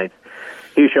 29th.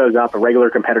 He shows up, a regular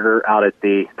competitor out at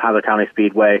the Tyler County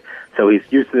Speedway, so he's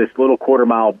used to this little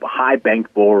quarter-mile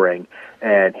high-banked bull ring,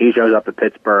 and he shows up to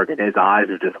Pittsburgh, and his eyes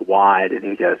are just wide, and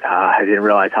he goes, I didn't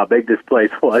realize how big this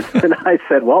place was. And I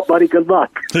said, well, buddy, good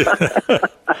luck. And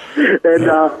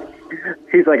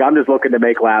he's like, I'm just looking to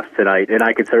make laps tonight, and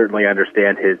I can certainly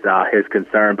understand his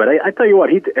concern. But I tell you what,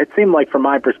 it seemed like, from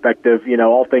my perspective,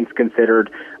 all things considered,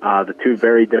 the two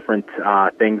very different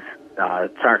things,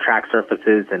 track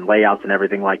surfaces and layouts and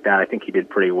everything like that, I think he did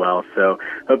pretty well. So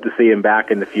hope to see him back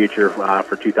in the future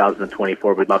for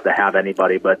 2024. We'd love to have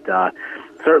anybody, but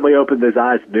certainly opened his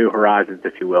eyes to new horizons,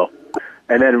 if you will.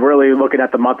 And then really looking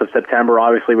at the month of September,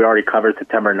 obviously we already covered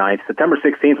September 9th. September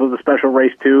 16th was a special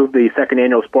race, too. The second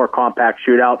annual Sport Compact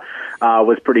Shootout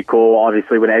was pretty cool.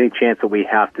 Obviously, with any chance that we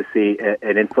have to see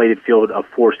an inflated field of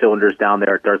four cylinders down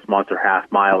there at Dirt's Monster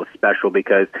Half Mile is special,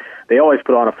 because they always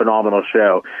put on a phenomenal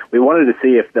show. We wanted to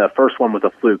see if the first one was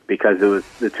a fluke, because it was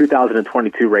the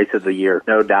 2022 race of the year,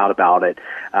 no doubt about it.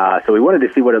 So we wanted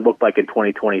to see what it looked like in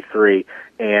 2023.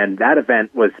 And that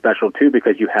event was special, too,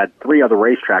 because you had three other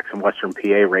racetracks in Western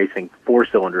PA racing four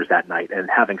cylinders that night and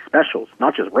having specials,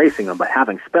 not just racing them, but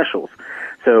having specials.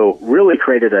 So really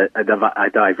created a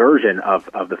diversion of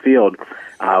the field.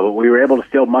 We were able to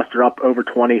still muster up over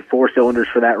 24 cylinders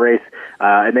for that race,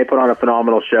 and they put on a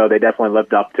phenomenal show. They definitely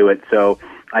lived up to it. So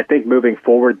I think moving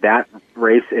forward, that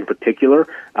race in particular,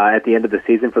 at the end of the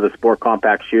season for the Sport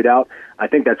Compact Shootout, I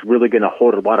think that's really going to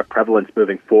hold a lot of prevalence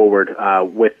moving forward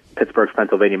with Pittsburgh's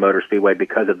Pennsylvania Motor Speedway,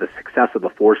 because of the success of the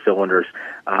four cylinders.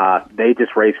 They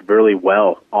just race really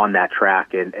well on that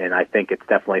track, and I think it's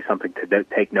definitely something to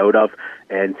take note of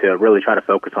and to really try to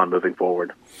focus on moving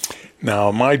forward. Now,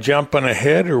 am I jumping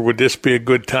ahead, or would this be a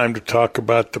good time to talk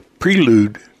about the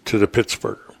prelude to the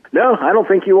Pittsburgh? No, I don't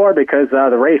think you are, because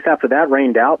the race after that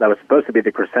rained out. That was supposed to be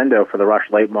the crescendo for the Rush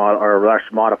Rush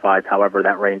Modifieds. However,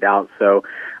 that rained out. So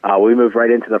we moved right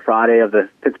into the Friday of the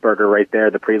Pittsburgher right there,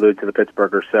 the prelude to the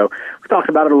Pittsburgher. So we talked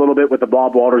about it a little bit with the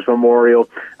Bob Walters Memorial,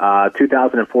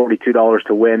 $2,042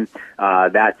 to win.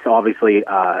 That's obviously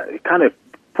kind of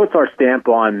puts our stamp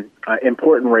on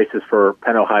important races for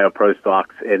Penn Ohio Pro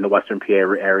Stocks in the Western PA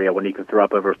area, when you can throw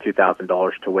up over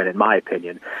 $2,000 to win, in my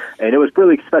opinion. And it was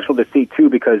really special to see, too,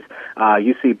 because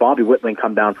you see Bobby Whitling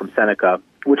come down from Seneca,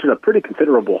 which is a pretty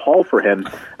considerable haul for him.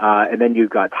 And then you've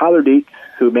got Tyler Dietz,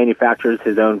 who manufactures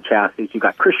his own chassis. You've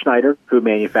got Chris Schneider, who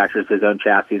manufactures his own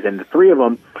chassis. And the three of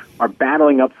them are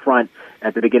battling up front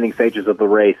at the beginning stages of the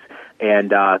race.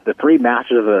 And the three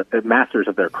masters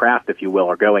of their craft, if you will,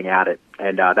 are going at it.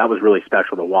 And that was really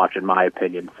special to watch, in my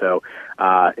opinion. So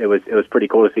it was pretty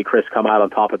cool to see Chris come out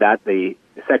on top of that. The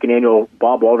second annual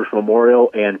Bob Walters Memorial,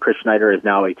 and Chris Schneider is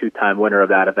now a two-time winner of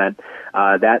that event.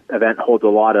 That event holds a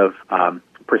lot of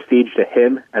prestige to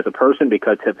him as a person,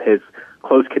 because of his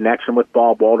close connection with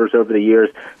Bob Walters over the years.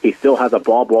 He still has a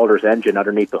Bob Walters engine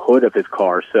underneath the hood of his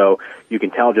car, so you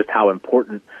can tell just how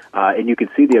important, and you can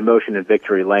see the emotion in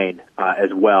Victory Lane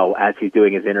as well as he's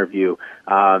doing his interview.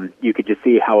 You could just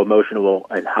see how emotional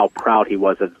and how proud he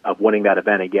was of winning that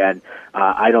event again.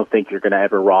 I don't think you're going to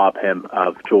ever rob him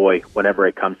of joy whenever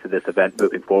it comes to this event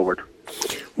moving forward.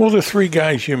 Well, the three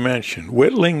guys you mentioned,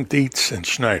 Whitling, Dietz, and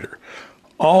Schneider,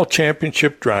 all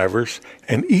championship drivers,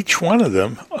 and each one of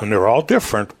them, and they're all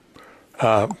different,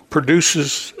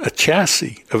 produces a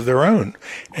chassis of their own.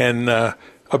 And a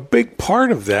big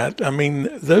part of that, I mean,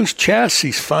 those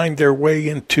chassis find their way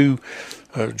into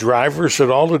drivers at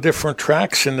all the different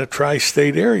tracks in the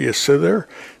tri-state area. So they're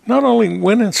not only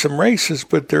winning some races,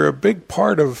 but they're a big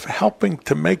part of helping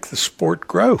to make the sport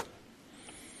grow.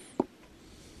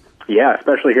 Yeah,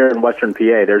 especially here in Western PA.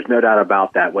 There's no doubt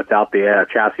about that. Without the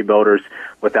chassis builders,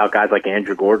 without guys like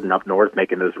Andrew Gordon up north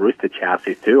making those roosted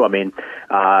chassis too. I mean,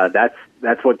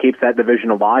 that's what keeps that division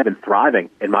alive and thriving,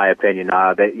 in my opinion.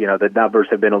 The numbers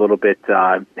have been a little bit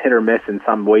hit or miss in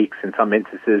some weeks, in some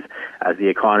instances, as the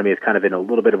economy is kind of in a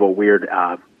little bit of a weird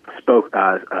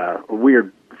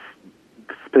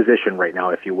position right now,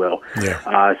 if you will.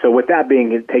 Yeah. So with that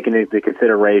being taken into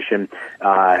consideration,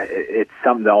 it's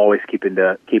something to always keep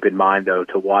in mind, though,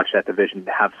 to watch that division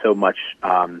have so much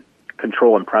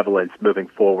control and prevalence moving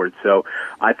forward. So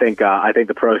I think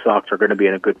the Pro Sox are going to be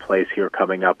in a good place here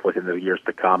coming up within the years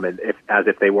to come, and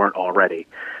if they weren't already.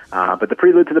 But the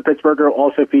prelude to the Pittsburgher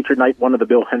also featured night one of the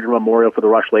Bill Hendren Memorial for the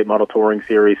Rush Late Model Touring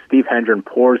Series. Steve Hendren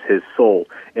pours his soul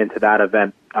into that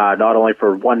event, not only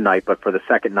for one night, but for the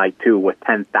second night, too, with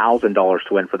 $10,000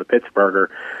 to win for the Pittsburgher.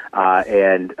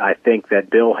 And I think that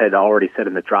Bill had already said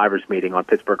in the drivers' meeting on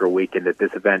Pittsburgher weekend that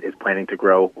this event is planning to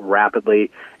grow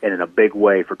rapidly and in a big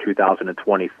way for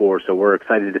 2024. So we're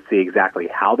excited to see exactly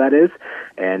how that is.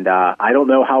 And I don't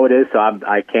know how it is, so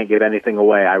I can't give anything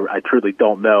away. I truly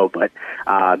don't know. But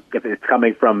if it's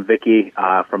coming from Vicky,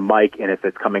 from Mike, and if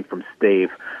it's coming from Steve,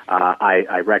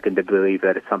 I reckon to believe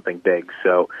that it's something big.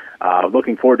 So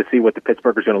looking forward to see what the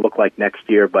Pittsburgher is going to look like next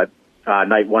year. But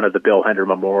night one of the Bill Hendren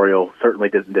Memorial certainly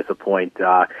doesn't disappoint.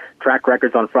 Track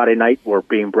records on Friday night were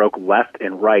being broke left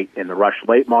and right in the Rush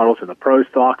Late Models and the Pro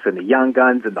Stocks and the Young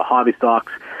Guns and the Hobby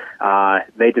Stocks.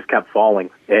 They just kept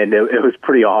falling, and it was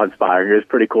pretty awe-inspiring. It was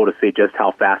pretty cool to see just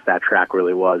how fast that track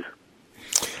really was.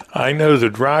 I know the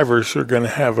drivers are going to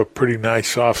have a pretty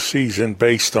nice off-season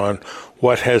based on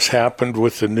what has happened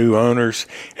with the new owners,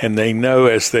 and they know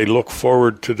as they look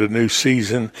forward to the new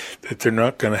season that they're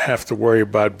not going to have to worry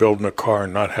about building a car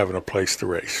and not having a place to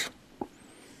race.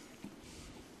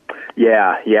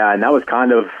 Yeah, and that was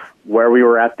kind of where we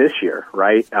were at this year,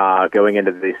 right? Going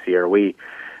into this year,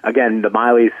 again, the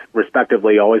Mileys,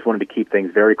 respectively, always wanted to keep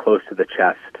things very close to the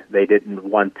chest. They didn't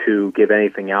want to give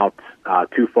anything out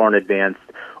too far in advance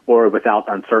or without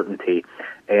uncertainty.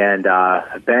 And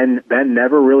Ben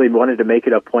never really wanted to make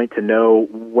it a point to know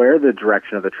where the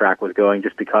direction of the track was going,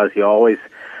 just because he always,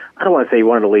 I don't want to say he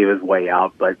wanted to leave his way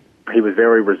out, but he was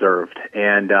very reserved.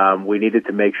 And we needed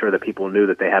to make sure that people knew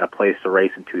that they had a place to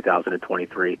race in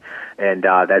 2023. And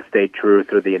that stayed true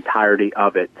through the entirety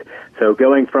of it. So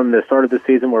going from the start of the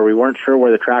season where we weren't sure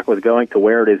where the track was going to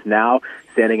where it is now,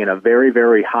 standing in a very,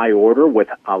 very high order with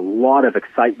a lot of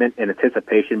excitement and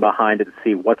anticipation behind it to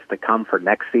see what's to come for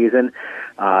next season.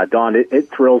 Don, it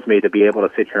thrills me to be able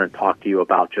to sit here and talk to you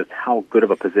about just how good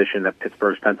of a position that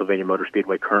Pittsburgh's Pennsylvania Motor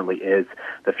Speedway currently is.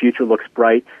 The future looks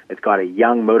bright. It's got a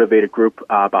young, motivated group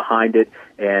behind it,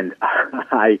 and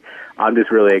I'm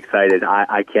just really excited.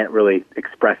 I can't really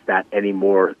express that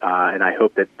anymore, and I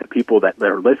hope that the people that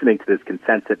are listening to this can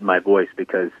sense it in my voice,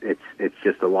 because it's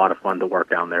just a lot of fun to work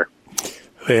down there.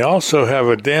 They also have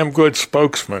a damn good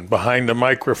spokesman behind the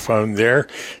microphone there.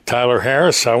 Tyler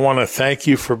Harris, I want to thank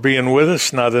you for being with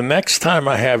us. Now, the next time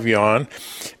I have you on,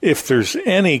 if there's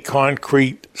any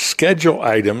concrete schedule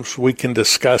items, we can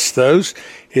discuss those.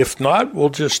 If not, we'll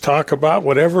just talk about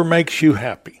whatever makes you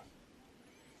happy.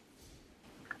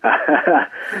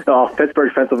 Well,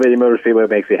 Pittsburgh's Pennsylvania Motor Speedway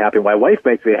makes me happy. My wife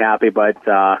makes me happy, but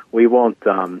we won't...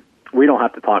 we don't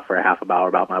have to talk for a half an hour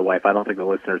about my wife. I don't think the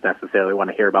listeners necessarily want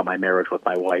to hear about my marriage with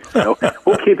my wife. So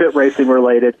we'll keep it racing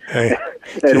related, and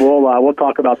we'll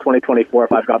talk about 2024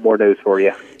 if I've got more news for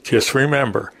you. Just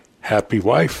remember, happy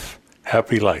wife,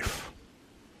 happy life.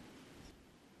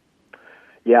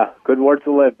 Yeah, good words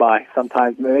to live by.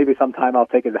 Maybe sometime I'll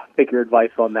take your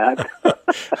advice on that. All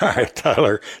right,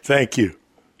 Tyler, thank you.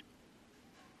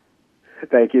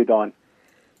 Thank you, Don.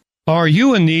 Are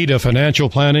you in need of financial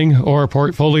planning or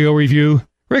portfolio review?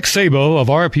 Rick Sabo of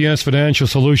RPS Financial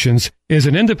Solutions is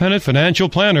an independent financial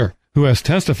planner who has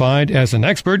testified as an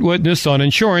expert witness on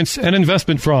insurance and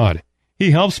investment fraud.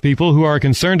 He helps people who are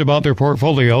concerned about their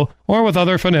portfolio or with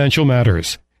other financial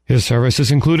matters. His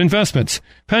services include investments,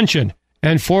 pension,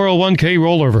 and 401k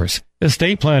rollovers,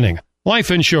 estate planning,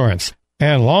 life insurance,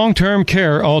 and long-term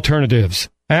care alternatives.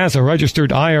 As a registered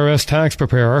IRS tax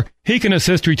preparer, he can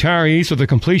assist retirees with the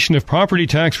completion of property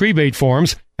tax rebate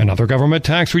forms and other government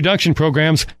tax reduction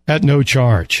programs at no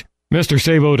charge. Mr.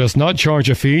 Sabo does not charge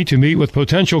a fee to meet with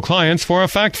potential clients for a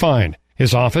fact find.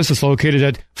 His office is located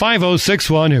at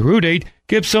 5061 Route 8,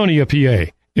 Gibsonia, PA.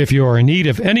 If you are in need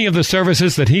of any of the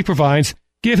services that he provides,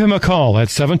 give him a call at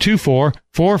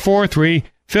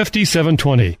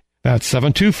 724-443-5720. That's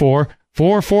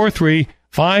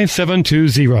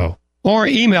 724-443-5720. Or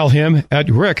email him at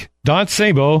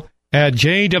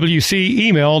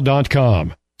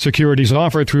rick.sabo@jwcemail.com. Securities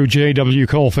offered through J.W.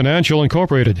 Cole Financial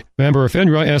Incorporated, member of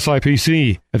FINRA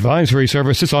SIPC. Advisory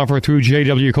services offered through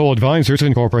J.W. Cole Advisors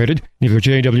Incorporated. Neither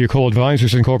J.W. Cole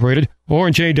Advisors Incorporated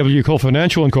or J.W. Cole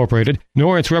Financial Incorporated,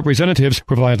 nor its representatives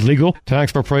provide legal,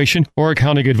 tax preparation, or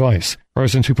accounting advice.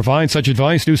 Persons who provide such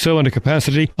advice do so in a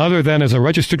capacity other than as a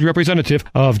registered representative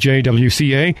of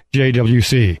JWCA,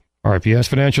 JWC. RPS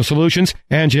Financial Solutions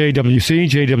and JWC,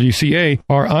 JWCA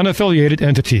are unaffiliated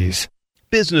entities.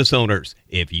 Business owners,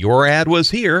 if your ad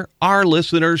was here, our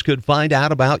listeners could find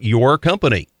out about your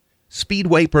company.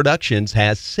 Speedway Productions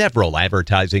has several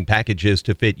advertising packages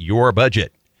to fit your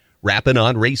budget. Rappin'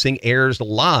 on Racing airs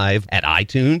live at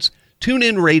iTunes,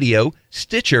 TuneIn Radio,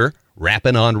 Stitcher,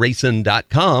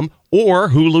 rappinonracing.com, or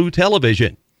Hulu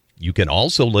Television. You can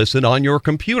also listen on your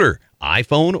computer,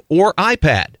 iPhone, or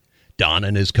iPad. Don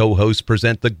and his co-hosts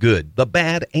present the good, the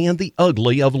bad, and the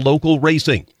ugly of local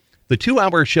racing. The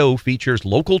 2-hour show features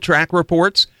local track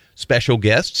reports, special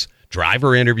guests,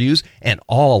 driver interviews, and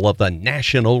all of the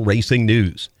national racing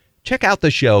news. Check out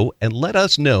the show and let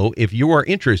us know if you are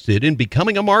interested in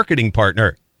becoming a marketing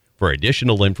partner. For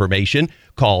additional information,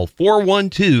 call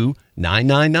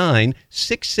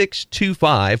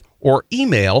 412-999-6625 or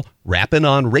email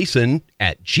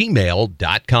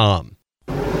rappinonracing@gmail.com.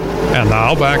 And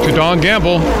now back to Don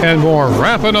Gamble and more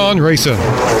Rappin' on Racing.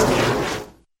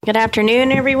 Good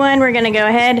afternoon, everyone. We're going to go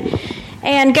ahead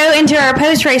and go into our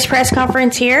post-race press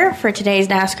conference here for today's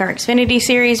NASCAR Xfinity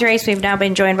Series race. We've now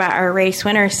been joined by our race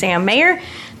winner, Sam Mayer,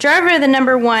 driver of the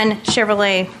number 1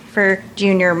 Chevrolet for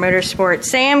Junior Motorsports.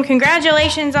 Sam,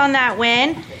 congratulations on that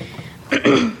win.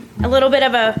 A little bit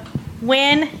of a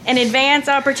win, an advance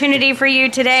opportunity for you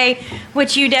today,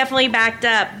 which you definitely backed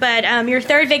up. But your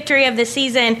third victory of the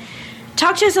season.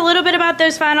 Talk to us a little bit about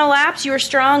those final laps. You were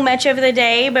strong much of the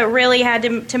day, but really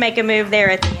had to make a move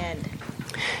there at the end.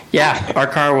 Yeah, our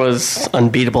car was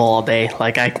unbeatable all day.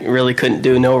 Like, I really couldn't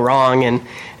do no wrong and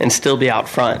still be out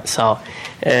front. So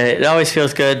it always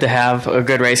feels good to have a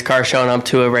good race car showing up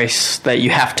to a race that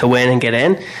you have to win and get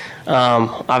in.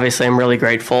 Obviously, I'm really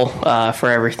grateful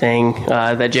for everything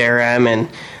that JRM and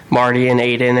Marty and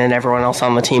Aiden and everyone else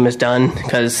on the team has done,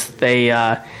 because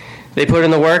they put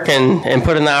in the work and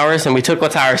put in the hours, and we took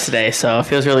what's ours today. So it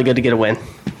feels really good to get a win.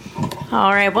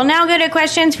 All right. Well, now go to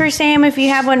questions for Sam. If you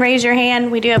have one, raise your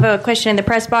hand. We do have a question in the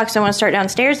press box. I want to start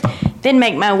downstairs, then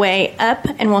make my way up,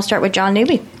 and we'll start with John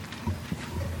Newby.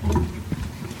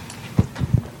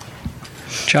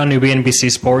 John Newby,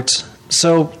 NBC Sports.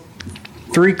 So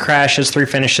 3 crashes, 3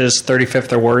 finishes,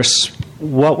 35th or worse.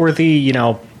 What were the,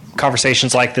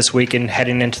 conversations like this week and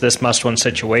heading into this must-win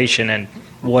situation, and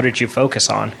what did you focus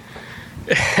on?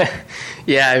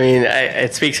 Yeah, I mean,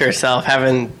 it speaks for itself.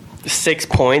 Having 6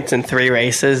 points in 3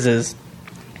 races is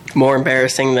more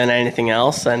embarrassing than anything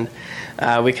else, and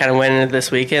we kind of went into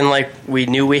this weekend like we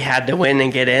knew we had to win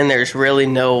and get in. There's really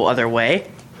no other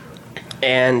way,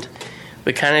 and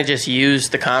we kind of just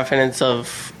used the confidence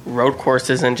of road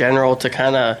courses in general to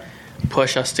kind of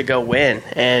push us to go win.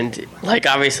 And like,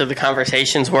 obviously the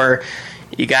conversations were,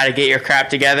 you got to get your crap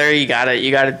together, you got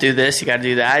to do this, you got to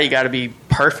do that, you got to be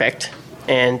perfect.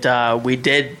 And we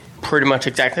did pretty much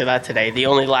exactly that today. The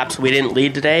only laps we didn't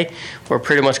lead today were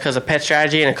pretty much because of pit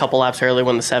strategy and a couple laps early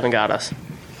when the 7 got us.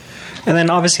 And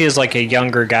then obviously as like a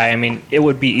younger guy, I mean, it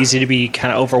would be easy to be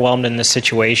kind of overwhelmed in this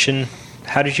situation.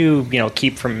 How did you,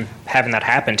 keep from having that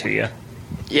happen to you?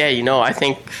 Yeah, I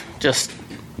think just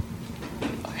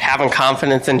having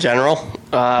confidence in general.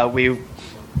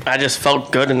 I just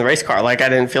felt good in the race car. Like, I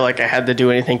didn't feel like I had to do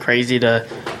anything crazy to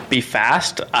be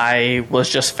fast. I was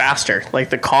just faster. Like,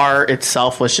 the car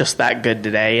itself was just that good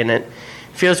today, and it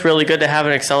feels really good to have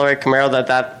an accelerated Camaro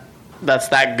that's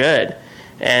that good.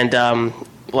 And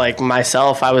like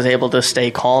myself, I was able to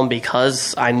stay calm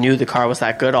because I knew the car was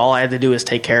that good. All I had to do was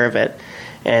take care of it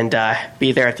and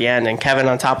be there at the end. And Kevin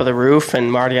on top of the roof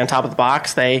and Marty on top of the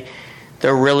box, they're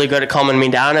really good at calming me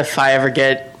down if I ever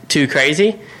get too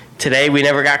crazy. Today we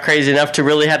never got crazy enough to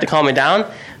really have to calm me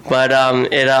down, but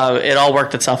it all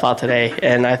worked itself out today,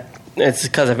 and it's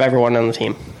because of everyone on the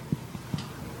team.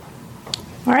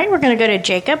 All right, we're going to go to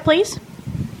Jacob, please.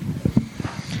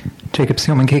 Jacob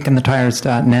Seelman,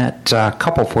 KickInTheTires.net. A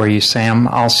couple for you, Sam.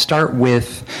 I'll start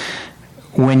with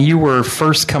when you were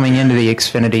first coming into the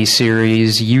Xfinity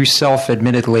Series, you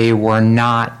self-admittedly were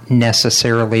not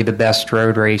necessarily the best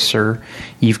road racer.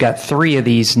 You've got 3 of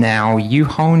these now. You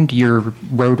honed your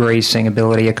road racing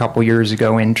ability a couple years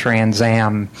ago in Trans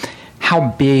Am. How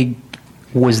big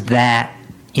was that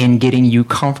in getting you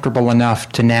comfortable enough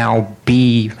to now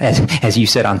be, as you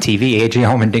said on TV, AJ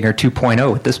Allmendinger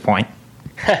 2.0 at this point?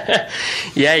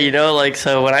 Yeah,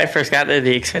 so when I first got into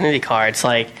the Xfinity car, it's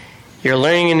like you're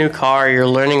learning a new car, you're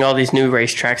learning all these new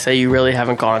racetracks that you really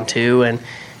haven't gone to, and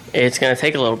it's going to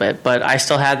take a little bit. But I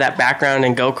still had that background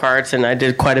in go-karts, and I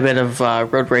did quite a bit of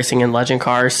road racing in legend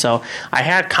cars, so I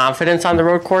had confidence on the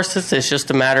road courses. It's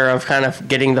just a matter of kind of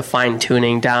getting the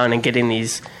fine-tuning down and getting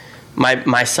these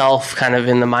myself kind of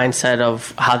in the mindset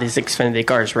of how these Xfinity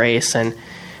cars race, and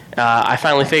I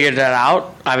finally figured that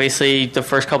out. Obviously, the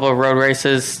first couple of road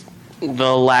races,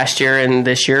 the last year and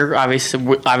this year,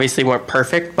 obviously weren't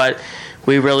perfect, but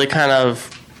we really kind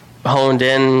of honed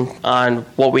in on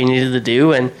what we needed to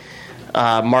do, and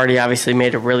Marty obviously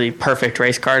made a really perfect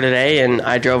race car today, and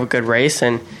I drove a good race,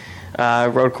 and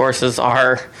road courses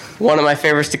are one of my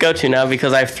favorites to go to now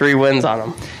because I have 3 wins on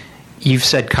them. You've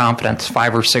said confidence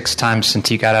 5 or 6 times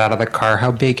since you got out of the car.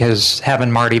 How big has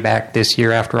having Marty back this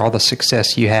year after all the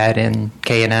success you had in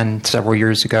K&N several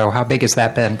years ago, how big has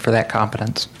that been for that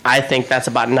confidence? I think that's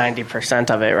about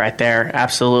 90% of it right there.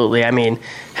 Absolutely. I mean,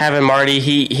 having Marty,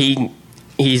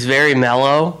 he's very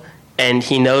mellow, and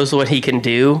he knows what he can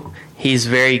do. He's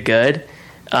very good,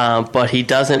 but he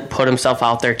doesn't put himself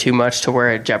out there too much to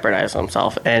where it jeopardizes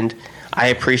himself. And I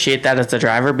appreciate that as a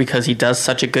driver because he does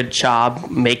such a good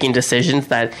job making decisions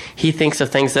that he thinks of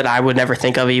things that I would never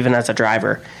think of even as a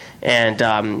driver. And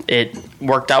it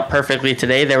worked out perfectly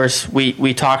today.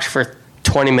 We talked for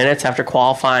 20 minutes after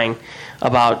qualifying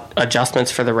about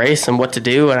adjustments for the race and what to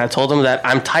do, and I told him that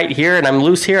I'm tight here and I'm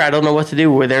loose here. I don't know what to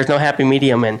do. There's no happy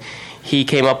medium, and he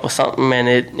came up with something, and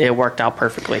it worked out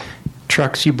perfectly.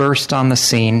 Trucks, you burst on the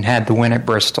scene, had the win at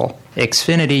Bristol.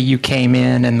 Xfinity, you came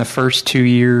in, and the first 2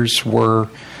 years were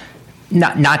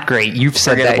not great. You've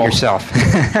said that yourself.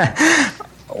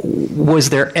 Was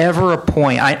there ever a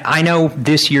point, I know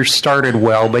this year started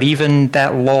well, but even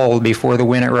that lull before the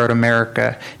win at Road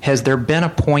America, has there been a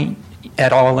point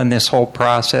at all in this whole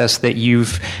process that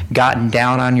you've gotten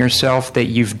down on yourself, that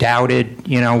you've doubted,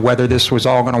 whether this was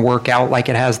all going to work out like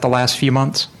it has the last few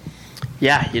months?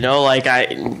 Yeah,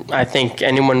 I think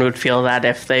anyone would feel that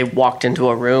if they walked into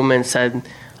a room and said,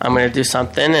 I'm going to do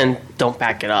something, and don't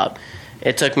back it up.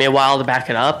 It took me a while to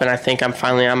back it up, and I think I'm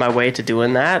finally on my way to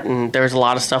doing that. And there's a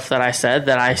lot of stuff that I said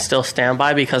that I still stand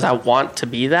by because I want to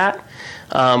be that.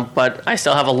 But I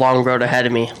still have a long road ahead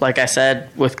of me. Like I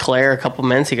said with Claire a couple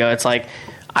minutes ago, it's like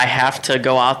I have to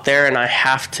go out there and I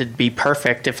have to be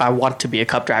perfect if I want to be a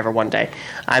Cup driver one day.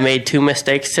 I made 2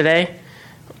 mistakes today.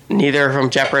 Neither of them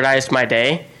jeopardized my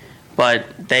day, but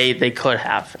they could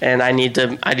have. And I need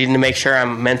to make sure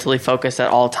I'm mentally focused at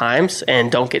all times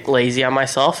and don't get lazy on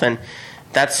myself. And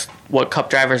that's what Cup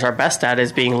drivers are best at,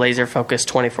 is being laser focused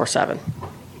 24/7.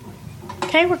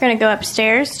 Okay, we're going to go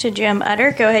upstairs to Jim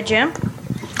Utter. Go ahead, Jim.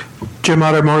 Jim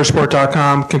Utter,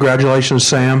 Motorsport.com. Congratulations,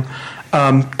 Sam.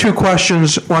 2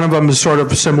 questions. One of them is sort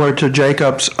of similar to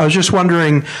Jacob's. I was just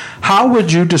wondering, how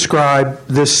would you describe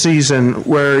this season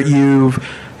where you've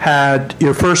had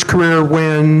your first career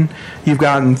win, you've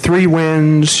gotten 3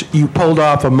 wins, you pulled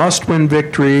off a must-win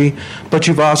victory, but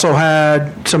you've also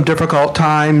had some difficult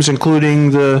times, including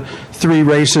the 3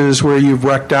 races where you've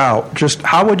wrecked out. Just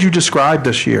how would you describe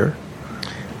this year?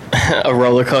 A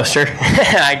roller coaster.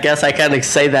 I guess I kind of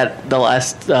say that the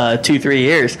last 2-3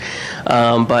 years.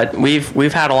 But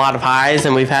we've had a lot of highs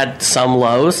and we've had some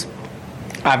lows.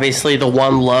 Obviously, the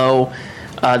one low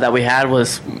that we had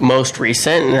was most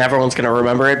recent, and everyone's going to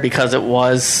remember it because it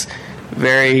was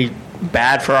very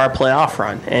bad for our playoff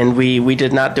run. And we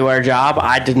did not do our job.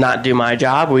 I did not do my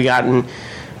job. We got in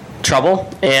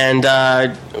trouble,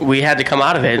 and we had to come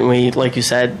out of it. And we, like you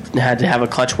said, had to have a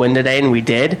clutch win today, and we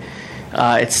did.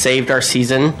 It saved our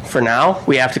season for now.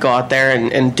 We have to go out there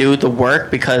and do the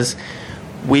work because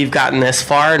we've gotten this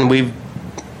far and we've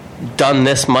done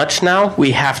this much now.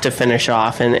 We have to finish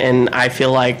off. And I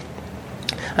feel like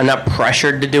I'm not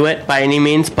pressured to do it by any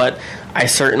means, but I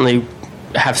certainly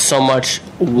have so much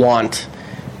want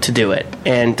to do it.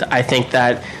 And I think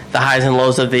that the highs and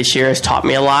lows of this year has taught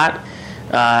me a lot.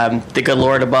 The good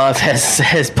Lord above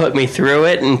has put me through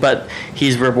it, but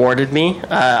He's rewarded me.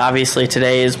 Obviously,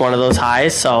 today is one of those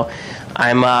highs, so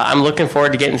I'm looking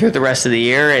forward to getting through the rest of the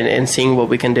year and seeing what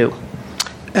we can do.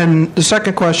 And the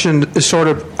second question is sort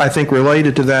of, I think,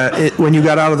 related to that. When you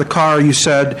got out of the car, you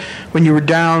said when you were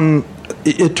down,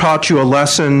 it taught you a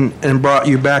lesson and brought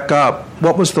you back up.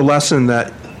 What was the lesson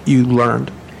that you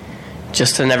learned?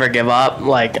 Just to never give up.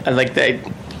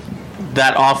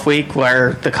 That off week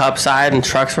where the Cup side and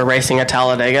trucks were racing at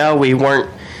Talladega, we weren't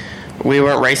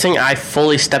racing. I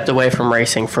fully stepped away from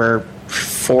racing for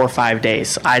 4 or 5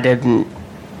 days. I didn't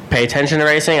pay attention to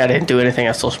racing. I didn't do anything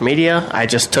on social media. I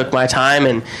just took my time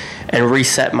and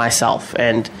reset myself.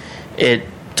 And it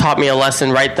taught me a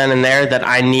lesson right then and there that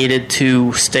I needed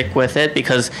to stick with it,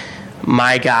 because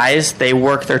my guys, they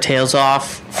work their tails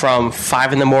off from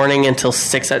 5 in the morning until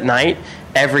 6 at night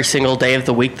every single day of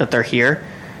the week that they're here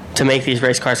to make these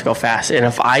race cars go fast. And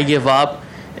if I give up,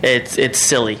 it's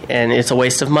silly, and it's a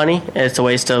waste of money. It's a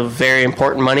waste of very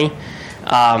important money.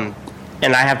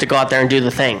 And I have to go out there and do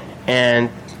the thing. And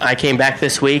I came back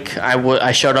this week.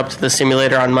 I showed up to the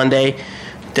simulator on Monday,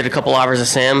 did a couple hours of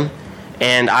sim,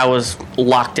 and I was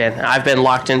locked in. I've been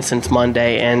locked in since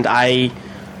Monday, and I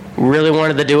really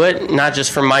wanted to do it, not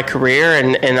just for my career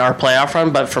and our playoff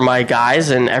run, but for my guys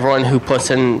and everyone who puts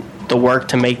in the work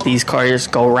to make these cars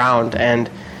go around. And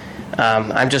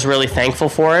I'm just really thankful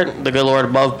for it. The good Lord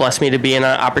above blessed me to be in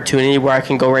an opportunity where I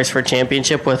can go race for a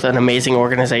championship with an amazing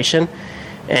organization,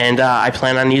 and I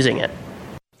plan on using it.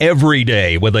 Every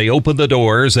day when they open the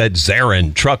doors at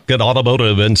Zarin Truck and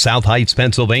Automotive in South Heights,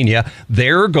 Pennsylvania,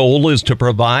 their goal is to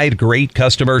provide great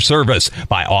customer service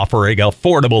by offering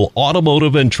affordable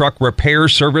automotive and truck repair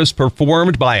service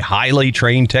performed by highly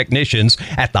trained technicians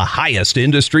at the highest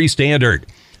industry standard.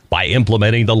 By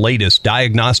implementing the latest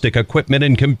diagnostic equipment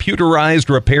and computerized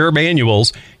repair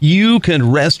manuals, you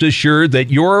can rest assured that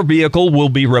your vehicle will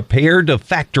be repaired to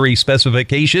factory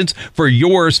specifications for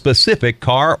your specific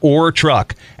car or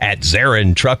truck. At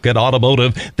Zarin Truck and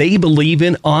Automotive, they believe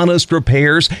in honest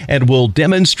repairs and will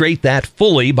demonstrate that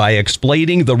fully by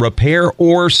explaining the repair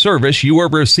or service you are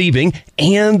receiving,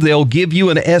 and they'll give you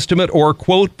an estimate or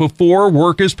quote before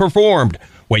work is performed.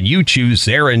 When you choose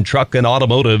Zarin Truck and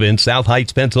Automotive in South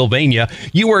Heights, Pennsylvania,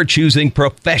 you are choosing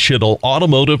professional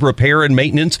automotive repair and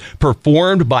maintenance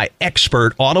performed by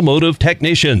expert automotive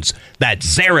technicians. That's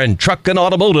Zarin Truck and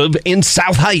Automotive in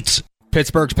South Heights.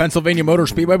 Pittsburgh's Pennsylvania Motor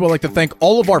Speedway would like to thank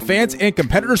all of our fans and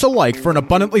competitors alike for an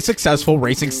abundantly successful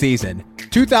racing season.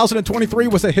 2023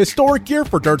 was a historic year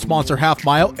for Dirt's Monster Half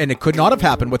Mile, and it could not have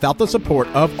happened without the support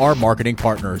of our marketing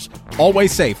partners.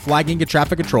 Always Safe, Flagging and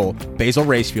Traffic Control, Basil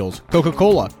Race Fuels,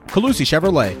 Coca-Cola, Calusi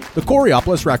Chevrolet, the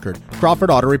Coriopolis Record,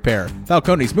 Crawford Auto Repair,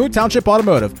 Falcone's Moon Township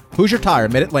Automotive, Hoosier Tire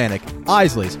Mid-Atlantic,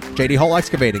 Isley's, JD Hall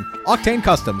Excavating, Octane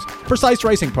Customs, Precise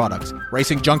Racing Products,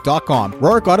 RacingJunk.com,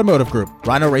 Rorick Automotive Group,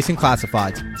 Rhino Racing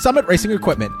Classifieds, Summit Racing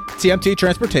Equipment, TMT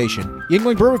Transportation,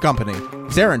 Yingling Brewery Company,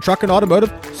 Zarin Truck and Automotive,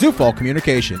 Zufall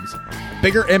Communications.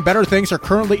 Bigger and better things are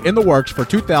currently in the works for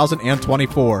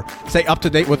 2024. Stay up to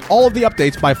date with all of the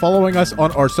updates by following us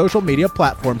on our social media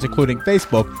platforms, including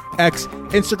Facebook, X,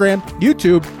 Instagram,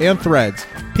 YouTube, and Threads.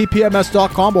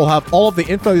 PPMS.com will have all of the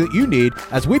info that you need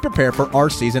as we prepare for our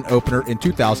season opener in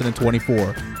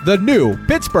 2024. The new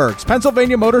Pittsburgh's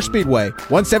Pennsylvania Motor Speedway,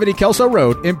 170 Kelso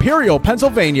Road, Imperial,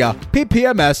 Pennsylvania,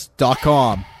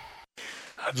 PPMS.com.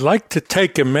 I'd like to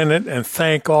take a minute and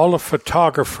thank all the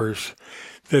photographers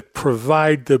that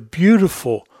provide the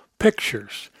beautiful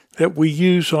pictures that we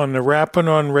use on the Rappin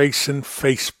on Racin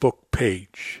Facebook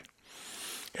page.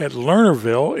 At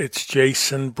Lernerville, it's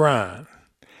Jason Brown.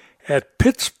 At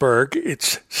Pittsburgh,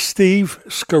 it's Steve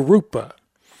Skarupa.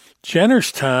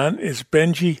 Jennerstown is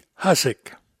Benji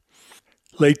Husick.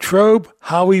 Latrobe,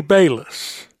 Howie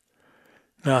Bayless.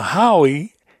 Now,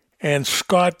 Howie and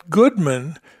Scott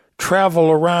Goodman travel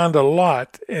around a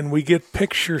lot, and we get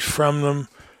pictures from them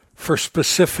for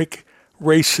specific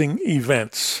racing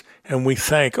events, and we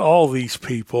thank all these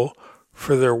people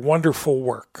for their wonderful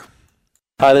work.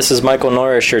 Hi, this is Michael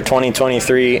Norris, your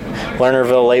 2023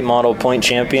 Lernerville Late Model Point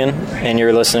Champion, and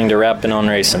you're listening to Rappin on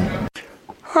Racin.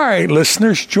 All right,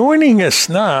 listeners, joining us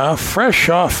now, fresh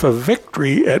off a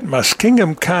victory at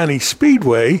Muskingum County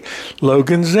Speedway,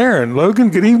 Logan Zarin. Logan,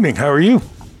 good evening. How are you?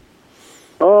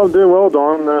 Oh, I'm doing well,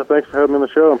 Don. Thanks for having me on the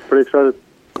show. I'm pretty excited.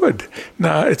 Good.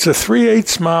 Now, it's a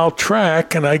 3/8 mile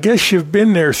track, and I guess you've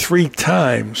been there 3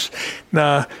 times.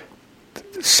 Now,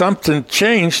 something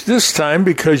changed this time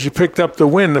because you picked up the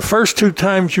win. The first 2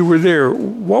 times you were there,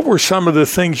 what were some of the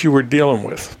things you were dealing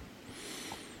with?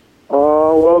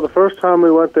 Well, the first time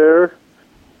we went there,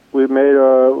 we made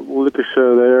a liquor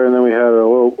show there, and then we had a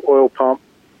little oil pump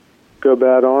go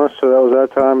bad on us, so that was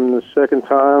that time. And the second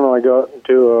time, I got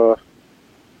into a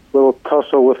little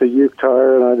tussle with a uke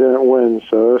tire, and I didn't win.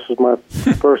 So this is my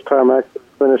first time actually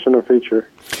finishing a feature.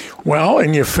 Well,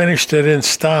 and you finished it in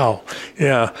style.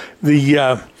 Yeah,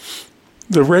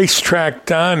 the racetrack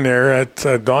down there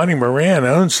at Donnie Moran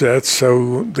owns that,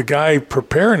 so the guy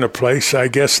preparing the place, I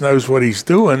guess, knows what he's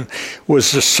doing.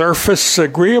 Was the surface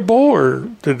agreeable, or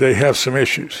did they have some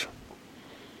issues?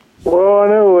 Well, I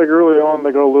know like early on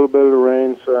they got a little bit of the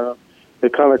rain, so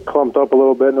it kind of clumped up a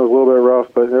little bit and it was a little bit rough,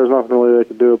 but there was nothing really they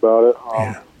could do about it.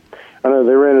 I know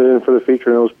they ran it in for the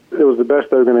feature, and it was the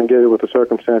best they were going to get it with the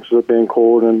circumstances of being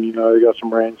cold and, you know, they got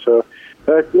some rain. So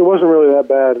it wasn't really that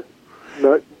bad,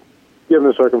 but given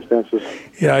the circumstances.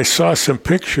 Yeah, I saw some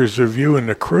pictures of you and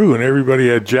the crew, and everybody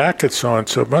had jackets on,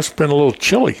 so it must have been a little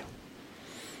chilly.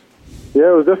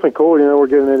 Yeah, it was definitely cold. You know, we're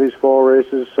getting into these fall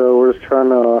races, so we're just trying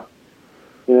to,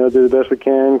 you know, do the best we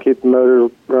can, keep the motor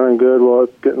running good while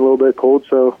it's getting a little bit cold,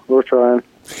 so we're trying.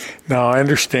 Now, I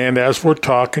understand as we're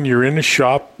talking, you're in the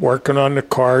shop working on the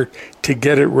car to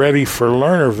get it ready for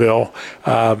Lernerville.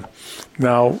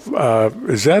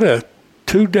 Is that a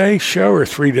 2-day show or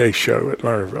 3-day show at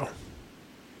Lernerville?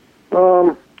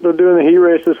 They're doing the heat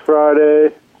races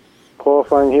Friday,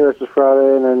 qualifying heat races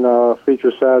Friday, and then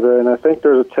feature Saturday. And I think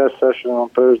there's a test session on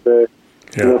Thursday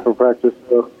for practice.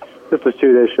 So just a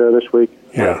 2-day show this week.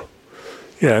 Yeah.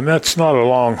 Yeah, and that's not a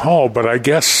long haul, but I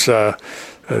guess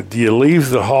do you leave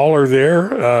the hauler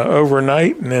there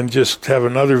overnight and then just have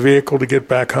another vehicle to get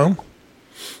back home?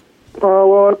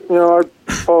 Well, you know,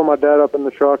 I follow my dad up in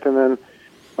the truck, and then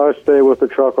I stay with the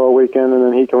truck all weekend, and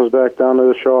then he comes back down to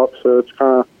the shop. So it's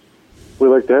kind of, we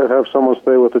like to have someone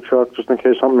stay with the truck just in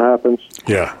case something happens.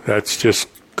 Yeah, that's just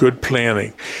good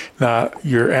planning. Now,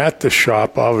 you're at the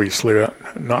shop, obviously,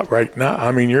 not right now.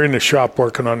 I mean, you're in the shop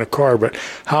working on the car, but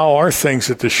how are things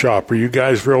at the shop? Are you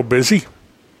guys real busy?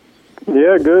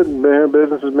 Yeah, good.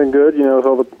 Business has been good. You know, with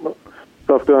all the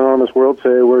stuff going on in this world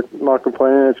today, we're not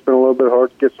complaining. It's been a little bit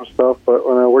hard to get some stuff, but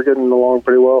we're getting along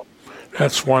pretty well.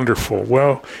 That's wonderful.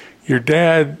 Well, your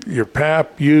dad, your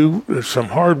pap, there's some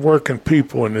hard-working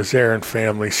people in the Zarin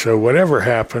family, so whatever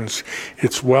happens,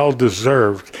 it's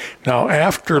well-deserved. Now,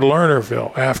 after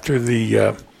Lernerville, after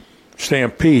the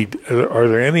Stampede, are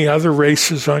there any other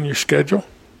races on your schedule?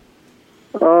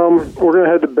 We're going to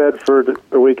head to Bedford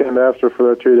the weekend after for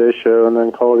that 2-day show, and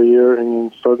then call it a year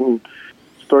and start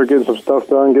getting some stuff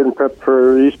done, getting prepped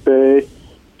for East Bay.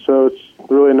 So it's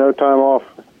really no time off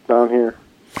down here.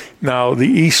 Now, the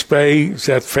East Bay, is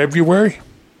that February?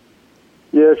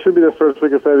 Yeah, it should be the first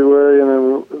week of February, and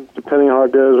then depending on how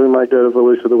it goes, we might go to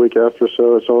Volusia the week after.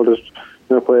 So it's all just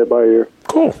play it by ear.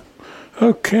 Cool.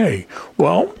 Okay.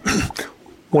 Well,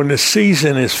 when the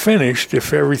season is finished,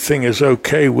 if everything is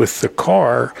okay with the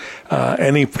car,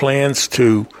 any plans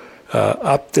to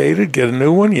update it, get a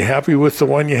new one? You happy with the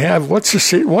one you have?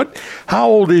 How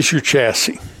old is your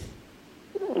chassis?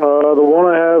 The one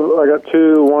I have, I got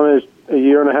two. One is a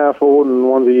year and a half old, and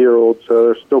one's a year old, so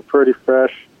they're still pretty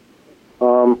fresh.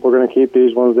 We're going to keep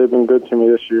these ones. They've been good to me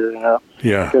this year.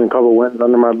 Yeah. Getting a couple wins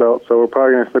under my belt, so we're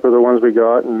probably going to stick with the ones we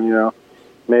got, and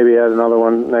maybe add another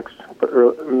one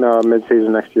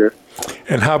mid-season next year.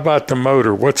 And how about the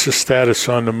motor? What's the status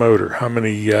on the motor? How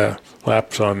many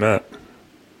laps on that?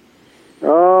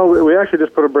 We actually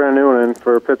just put a brand new one in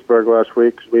for Pittsburgh last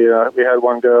week. We had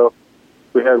one go.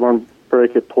 We had one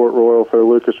break at Port Royal for the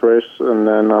Lucas race, and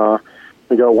then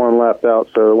we got one lapped out.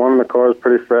 So the one in the car is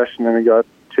pretty fresh, and then we got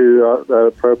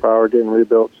two Pro Power getting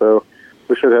rebuilt. So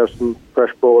we should have some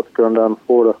fresh bullets going down to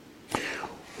Florida.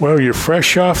 Well, you're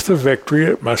fresh off the victory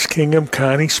at Muskingum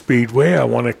County Speedway. I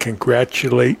want to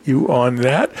congratulate you on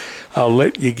that. I'll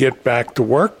let you get back to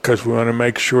work because we want to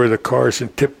make sure the car's in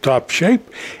tip-top shape,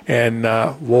 and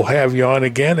we'll have you on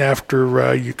again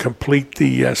after you complete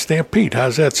the Stampede.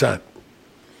 How's that sound?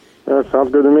 That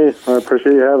sounds good to me. I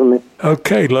appreciate you having me.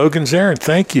 Okay, Logan Zarin,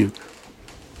 thank you.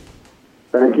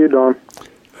 Thank you, Don.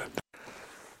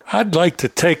 I'd like to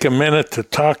take a minute to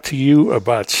talk to you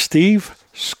about Steve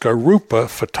Skarupa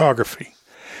Photography.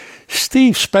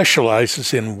 Steve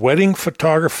specializes in wedding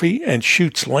photography and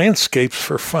shoots landscapes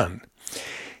for fun.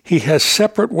 He has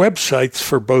separate websites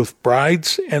for both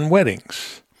brides and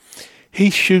weddings. He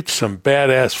shoots some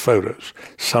badass photos,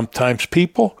 sometimes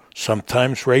people,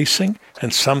 sometimes racing,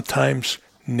 and sometimes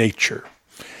nature.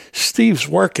 Steve's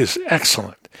work is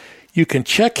excellent. You can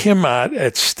check him out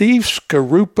at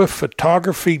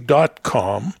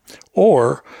stevescarupaphotography.com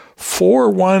or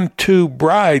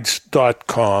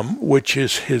 412brides.com, which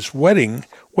is his wedding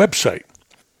website.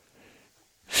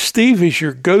 Steve is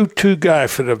your go-to guy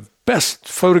for the best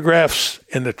photographs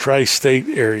in the tri-state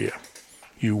area.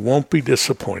 You won't be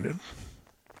disappointed.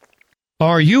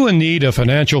 Are you in need of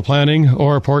financial planning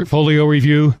or portfolio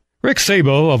review? Rick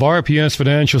Sabo of RPS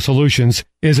Financial Solutions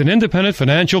is an independent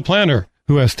financial planner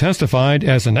who has testified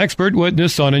as an expert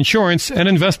witness on insurance and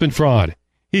investment fraud.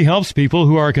 He helps people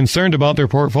who are concerned about their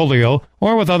portfolio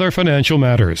or with other financial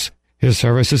matters. His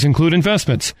services include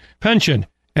investments, pension,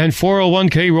 and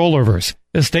 401k rollovers,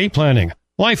 estate planning,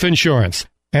 life insurance,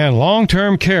 and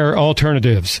long-term care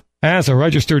alternatives. As a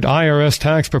registered IRS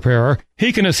tax preparer,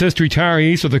 he can assist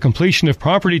retirees with the completion of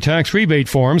property tax rebate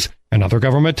forms and other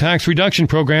government tax reduction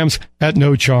programs at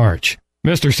no charge.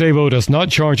 Mr. Sabo does not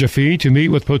charge a fee to meet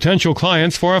with potential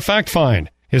clients for a fact find.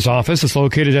 His office is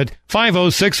located at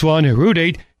 5061 Route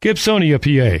 8, Gibsonia,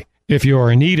 PA. If you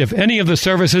are in need of any of the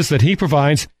services that he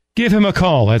provides, give him a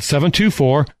call at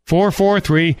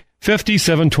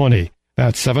 724-443-5720.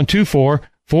 That's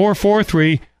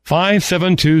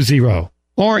 724-443-5720.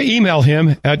 Or email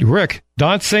him at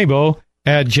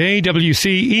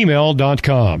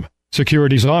rick.sabo@jwcemail.com.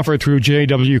 Securities offered through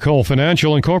J.W. Cole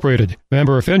Financial Incorporated,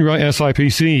 member of FINRA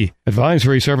SIPC.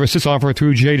 Advisory services offered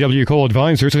through J.W. Cole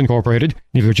Advisors Incorporated,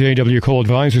 neither J.W. Cole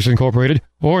Advisors Incorporated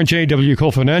or J.W.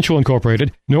 Cole Financial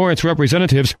Incorporated, nor its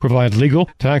representatives provide legal,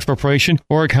 tax preparation,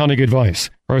 or accounting advice.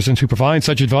 Persons who provide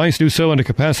such advice do so in a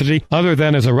capacity other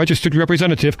than as a registered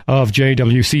representative of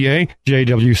JWCA,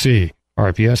 JWC.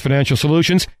 RPS Financial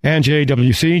Solutions and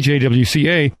JWC,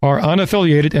 JWCA are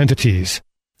unaffiliated entities.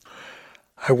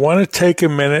 I want to take a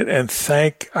minute and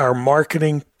thank our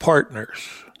marketing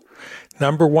partners.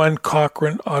 Number one,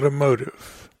 Cochran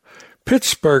Automotive,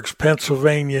 Pittsburgh's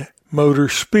Pennsylvania Motor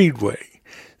Speedway,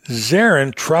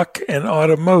 Zarin Truck and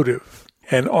Automotive,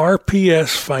 and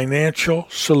RPS Financial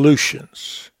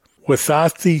Solutions.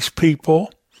 Without these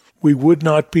people, we would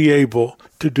not be able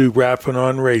to do Rappin'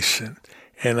 on Racing,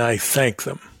 and I thank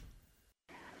them.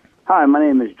 Hi, my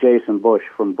name is Jason Busch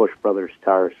from Busch Brothers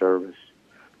Tire Service.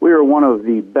 We are one of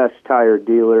the best tire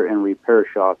dealer and repair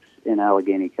shops in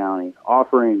Allegheny County,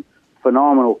 offering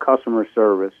phenomenal customer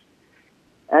service,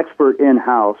 expert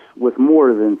in-house with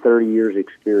more than 30 years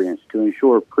experience to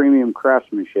ensure premium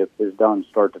craftsmanship is done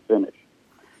start to finish.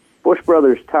 Busch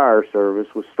Brothers Tire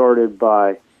Service was started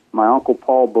by my Uncle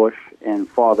Paul Busch and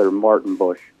Father Martin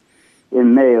Busch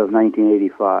in May of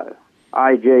 1985.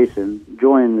 I, Jason,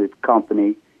 joined the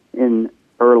company in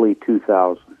early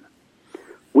 2000.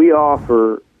 We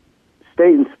offer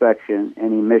state inspection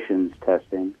and emissions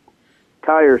testing,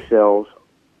 tire sales,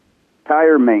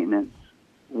 tire maintenance,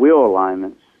 wheel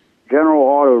alignments, general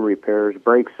auto repairs,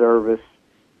 brake service,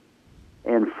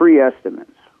 and free estimates.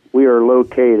 We are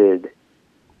located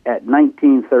at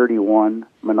 1931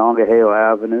 Monongahela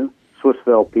Avenue,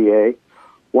 Swissville, PA,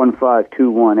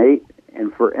 15218.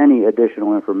 And for any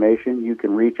additional information, you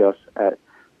can reach us at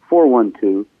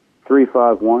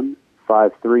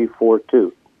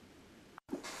 412-351-5342.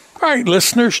 All right,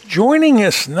 listeners, joining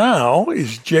us now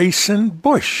is Jason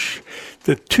Busch,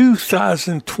 the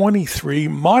 2023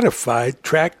 Modified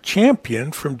Track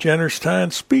Champion from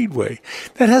Jennerstown Speedway.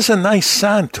 That has a nice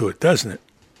sound to it, doesn't it?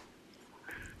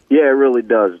 Yeah, it really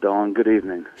does, Don. Good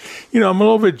evening. You know, I'm a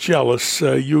little bit jealous.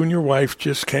 You and your wife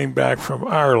just came back from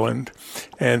Ireland,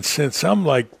 and since I'm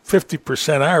like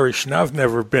 50% Irish and I've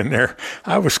never been there,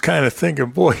 I was kind of thinking,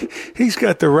 boy, he's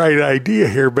got the right idea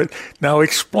here. But now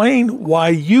explain why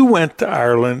you went to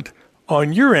Ireland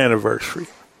on your anniversary.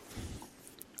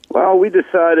 Well, we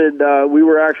decided we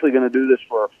were actually going to do this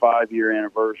for our 5-year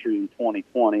anniversary in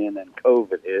 2020, and then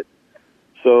COVID hit.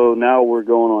 So now we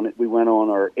went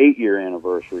on our 8-year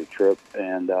anniversary trip,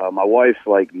 and my wife's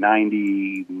like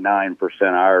 99%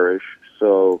 Irish,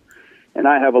 so, and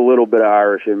I have a little bit of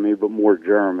Irish in me, but more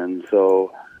German,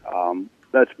 so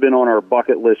that's been on our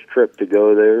bucket list trip to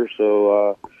go there,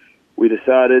 so we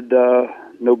decided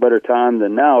no better time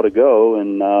than now to go,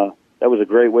 and that was a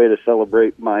great way to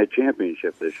celebrate my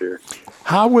championship this year.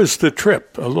 How was the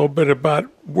trip? A little bit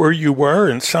about where you were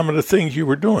and some of the things you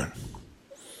were doing.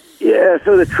 Yeah,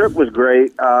 so the trip was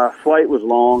great. Flight was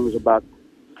long. It was about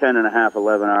 10 and a half,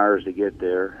 11 hours to get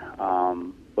there.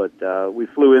 But we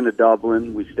flew into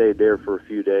Dublin. We stayed there for a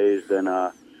few days, then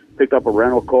picked up a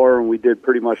rental car, and we did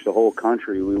pretty much the whole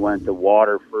country. We went to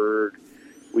Waterford.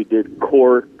 We did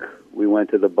Cork. We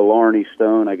went to the Blarney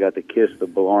Stone. I got to kiss the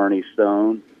Blarney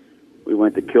Stone. We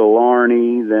went to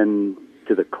Killarney, then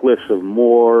to the Cliffs of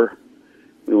Moher.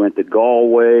 We went to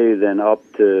Galway, then up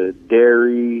to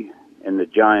Derry, and the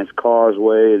Giants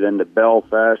Causeway, then to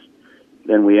Belfast.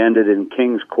 Then we ended in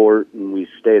King's Court, and we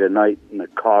stayed a night in the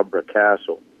Cabra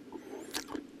Castle.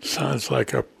 Sounds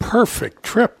like a perfect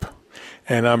trip.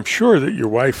 And I'm sure that your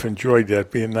wife enjoyed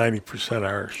that, being 90%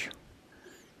 Irish.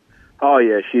 Oh,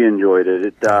 yeah, she enjoyed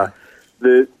it.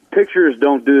 The pictures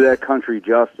don't do that country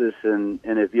justice, and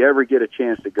if you ever get a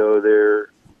chance to go there,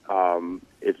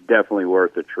 it's definitely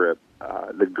worth the trip.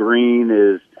 The green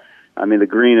is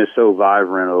so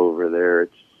vibrant over there.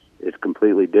 It's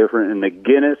completely different. And the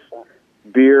Guinness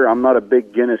beer, I'm not a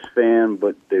big Guinness fan,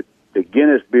 but the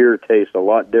Guinness beer tastes a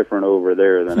lot different over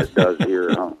there than it does here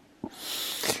at home.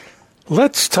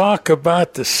 Let's talk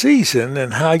about the season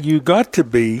and how you got to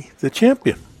be the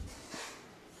champion.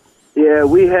 Yeah,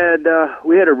 we had a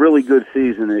really good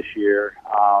season this year.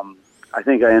 I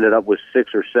think I ended up with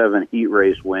 6 or 7 heat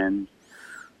race wins.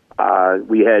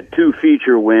 We had 2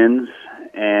 feature wins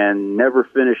and never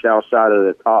finished outside of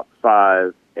the top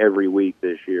 5 every week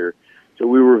this year. So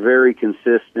we were very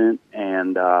consistent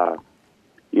and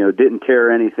didn't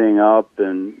tear anything up,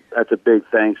 and that's a big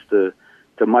thanks to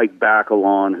Mike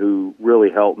Bacalon, who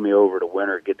really helped me over the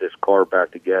winter get this car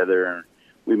back together. And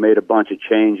we made a bunch of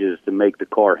changes to make the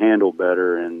car handle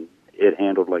better, and it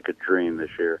handled like a dream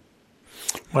this year.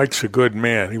 Mike's a good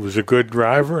man. He was a good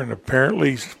driver, and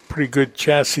apparently he's a pretty good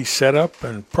chassis setup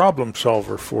and problem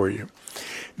solver for you.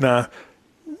 Now,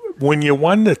 when you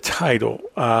won the title,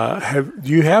 do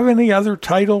you have any other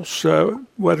titles,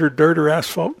 whether dirt or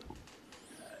asphalt?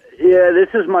 Yeah, this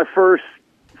is my first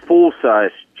full-size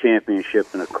championship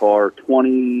in a car.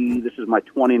 This is my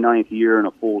 29th year in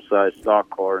a full-size stock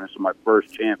car, and this is my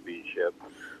first championship.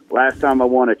 Last time I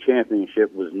won a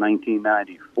championship was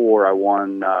 1994. I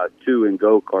won 2 in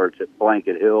go-karts at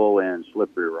Blanket Hill and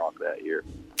Slippery Rock that year.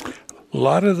 A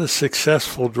lot of the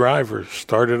successful drivers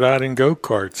started out in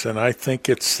go-karts, and I think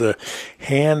it's the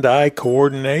hand-eye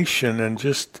coordination and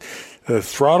just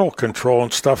throttle control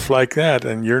and stuff like that,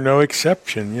 and you're no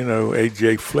exception.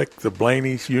 A.J. Flick, the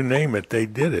Blaneys, you name it, they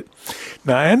did it.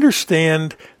 Now, I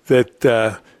understand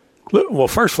that,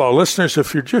 first of all, listeners,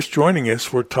 if you're just joining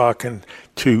us, we're talking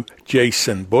to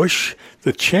Jason Busch,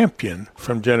 the champion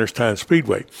from Jennerstown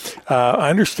Speedway. I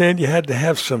understand you had to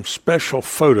have some special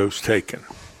photos taken.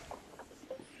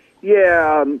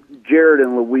 Yeah, Jared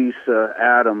and Louisa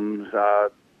Adams,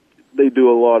 they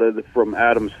do a lot from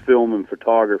Adams Film and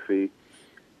Photography.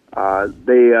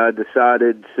 They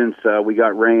decided, since we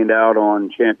got rained out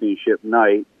on championship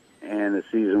night and the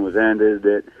season was ended,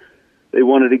 that they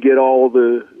wanted to get all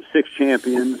the 6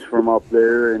 champions from up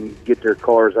there and get their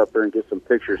cars up there and get some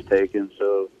pictures taken.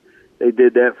 So they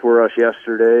did that for us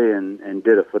yesterday and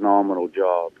did a phenomenal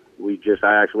job.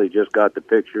 I actually just got the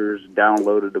pictures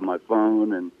downloaded to my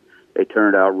phone, and they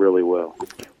turned out really well.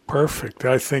 Perfect.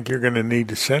 I think you're going to need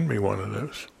to send me one of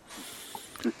those.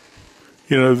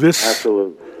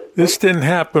 Absolutely. This didn't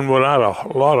happen without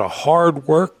a lot of hard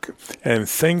work and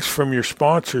things from your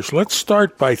sponsors. Let's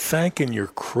start by thanking your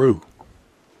crew.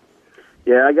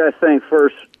 Yeah, I got to thank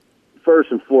first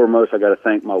and foremost, I got to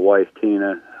thank my wife,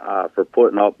 Tina, for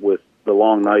putting up with the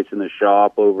long nights in the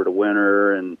shop over the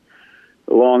winter and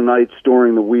the long nights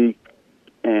during the week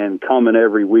and coming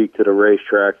every week to the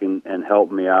racetrack and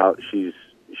helping me out. She's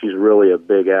really a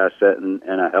big asset and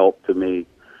a help to me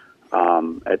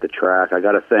at the track. I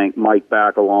got to thank Mike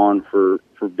Bacalon for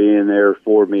being there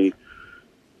for me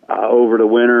over the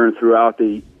winter and throughout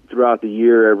the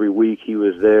year. Every week he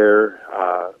was there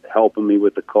helping me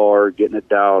with the car, getting it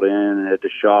dialed in, and at the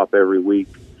shop every week,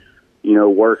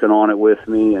 working on it with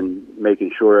me and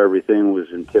making sure everything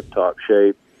was in tip-top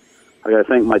shape. I got to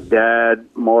thank my dad,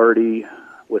 Marty.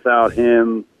 Without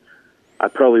him, I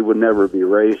probably would never be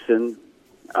racing.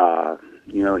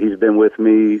 He's been with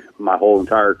me my whole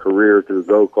entire career through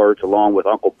go-karts, along with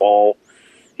Uncle Paul.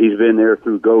 He's been there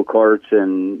through go-karts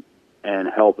and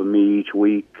helping me each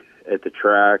week at the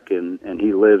track, and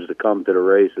he lives to come to the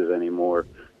races anymore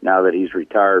now that he's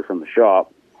retired from the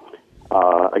shop.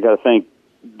 I got to thank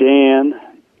Dan.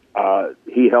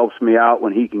 He helps me out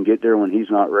when he can get there when he's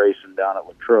not racing down at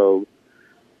Latrobe.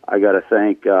 I got to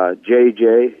thank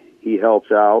JJ. He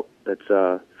helps out. That's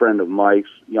a friend of Mike's,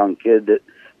 young kid that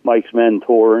Mike's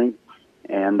mentoring,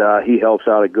 and he helps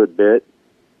out a good bit.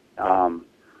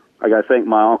 I got to thank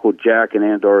my Uncle Jack and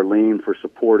Aunt Darlene for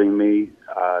supporting me.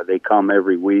 They come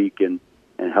every week and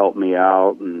help me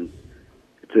out, and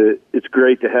it's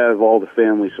great to have all the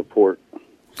family support.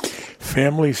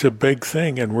 Family's a big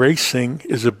thing, and racing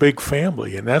is a big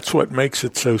family, and that's what makes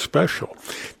it so special.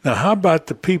 Now, how about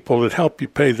the people that help you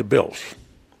pay the bills?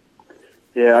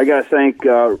 Yeah, I got to thank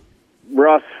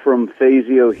Russ from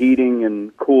Fazio Heating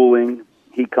and Cooling.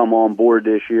 He come on board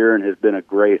this year and has been a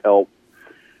great help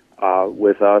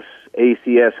with us.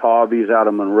 ACS Hobbies out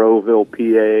of Monroeville,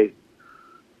 PA.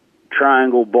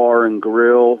 Triangle Bar and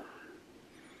Grill.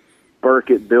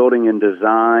 Burkett Building and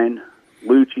Design.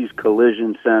 Lucci's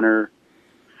Collision Center.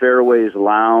 Fairways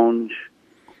Lounge.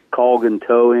 Colgan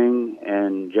Towing,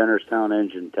 and Jennerstown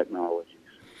Engine Technologies.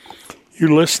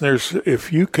 You listeners,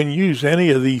 if you can use any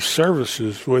of these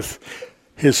services with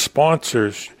his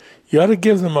sponsors, you ought to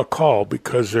give them a call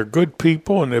because they're good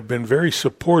people and they've been very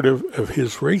supportive of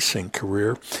his racing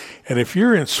career. And if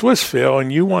you're in Swissvale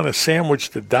and you want a sandwich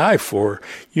to die for,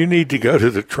 you need to go to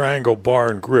the Triangle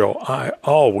Bar and Grill. I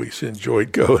always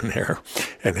enjoyed going there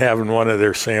and having one of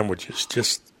their sandwiches,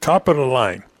 just top of the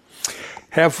line.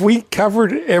 Have we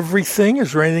covered everything?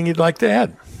 Is there anything you'd like to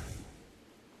add?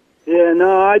 Yeah,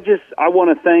 no, I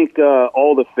want to thank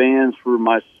all the fans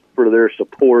for their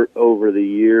support over the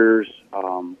years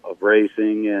of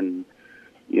racing, and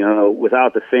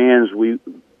without the fans,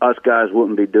 us guys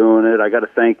wouldn't be doing it. I got to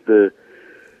thank the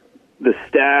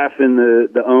staff and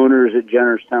the owners at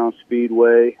Jennerstown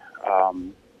Speedway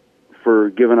for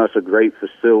giving us a great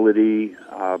facility,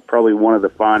 probably one of the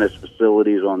finest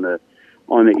facilities on the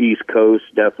East Coast,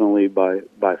 definitely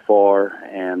by far,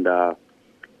 and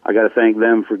I got to thank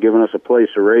them for giving us a place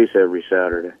to race every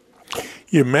Saturday.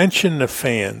 You mentioned the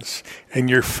fans, and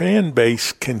your fan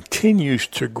base continues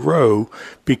to grow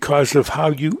because of how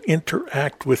you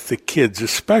interact with the kids,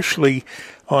 especially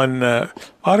on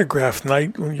autograph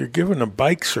night when you're giving them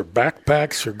bikes or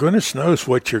backpacks or goodness knows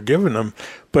what you're giving them.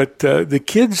 But the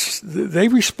kids, they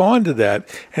respond to that.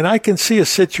 And I can see a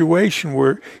situation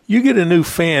where you get a new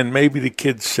fan, maybe the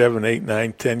kid's 7, 8,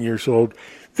 9, 10 years old.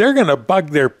 They're going to bug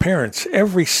their parents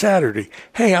every Saturday.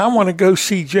 Hey, I want to go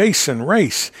see Jason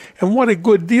race. And what a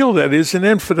good deal that is. And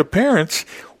then for the parents,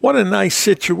 what a nice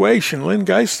situation. Lynn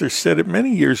Geisler said it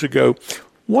many years ago.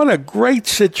 What a great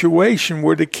situation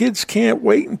where the kids can't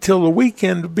wait until the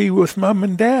weekend to be with mom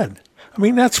and dad. I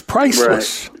mean, that's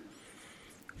priceless. Right.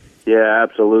 Yeah,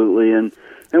 absolutely.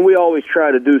 And we always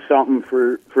try to do something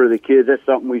for the kids. That's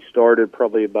something we started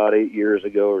probably about 8 years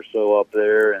ago or so up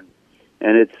there. And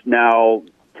it's now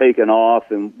taken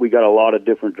off, and we got a lot of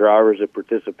different drivers that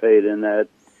participate in that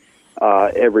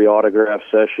every autograph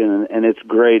session, and it's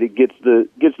great. It gets the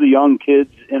young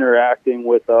kids interacting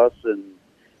with us, and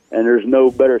there's no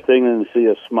better thing than to see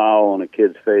a smile on a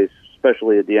kid's face,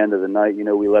 especially at the end of the night.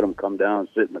 We let them come down,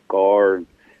 sit in the car, and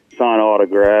sign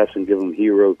autographs, and give them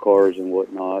hero cars and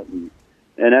whatnot, and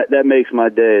that makes my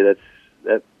day.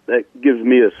 That gives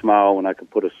me a smile when I can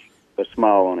put a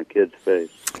smile on a kid's face.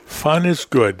 Fun is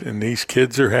good, and these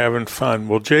kids are having fun.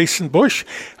 Well, Jason Busch,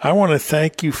 I want to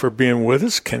thank you for being with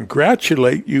us,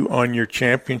 congratulate you on your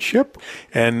championship,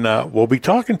 and we'll be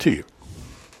talking to you.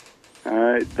 All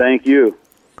right, thank you.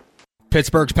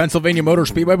 Pittsburgh's Pennsylvania Motor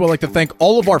Speedway would like to thank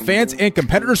all of our fans and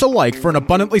competitors alike for an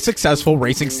abundantly successful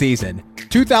racing season.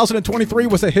 2023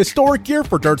 was a historic year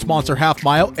for Dirt's Monster Half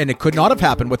Mile, and it could not have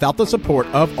happened without the support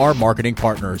of our marketing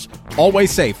partners.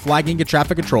 Always Safe, Flagging and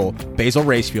Traffic Control, Basil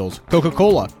Race Fuels,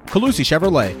 Coca-Cola, Calusi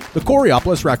Chevrolet, the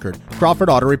Coriopolis Record, Crawford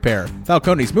Auto Repair,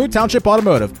 Falcone's Moon Township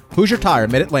Automotive, Hoosier Tire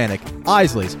Mid-Atlantic,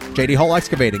 Isley's, J.D. Hall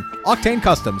Excavating, Octane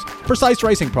Customs, Precise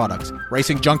Racing Products,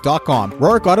 RacingJunk.com,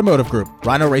 Rorick Automotive Group,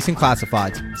 Rhino Racing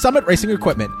Classifieds, Summit Racing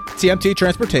Equipment, TMT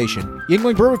Transportation,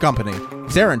 Yingling Brewing Company,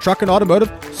 Zarin Truck and Automotive,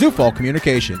 Zufall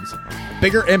Communications.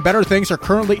 Bigger and better things are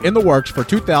currently in the works for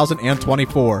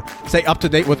 2024. Stay up to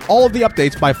date with all of the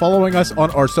updates by following us on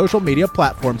our social media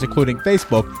platforms, including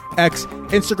Facebook, X,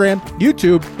 Instagram,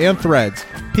 YouTube, and Threads.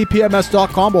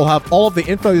 PPMS.com will have all of the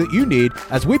info that you need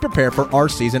as we prepare for our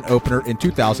season opener in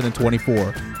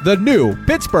 2024. The new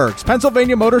Pittsburgh's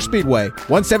Pennsylvania Motor Speedway,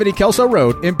 170 Kelso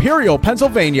Road, Imperial,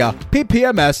 Pennsylvania,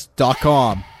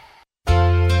 PPMS.com.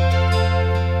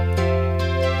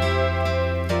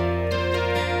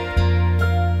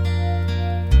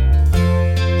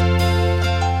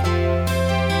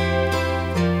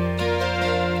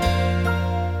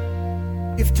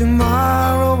 If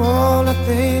tomorrow all the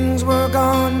things were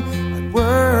gone I'd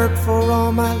worked for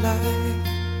all my life,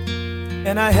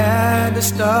 and I had to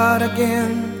start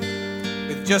again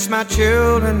with just my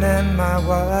children and my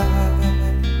wife.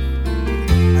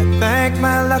 I thank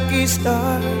my lucky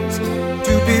stars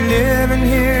to be living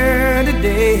here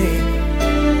today,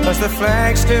 'cause the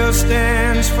flag still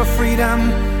stands for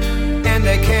freedom, and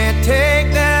they can't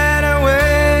take that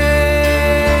away.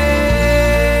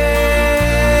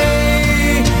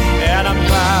 And I'm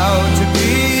proud to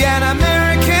be an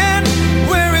American,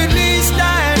 where at least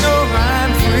I know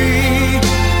I'm free.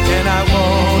 And I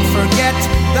won't forget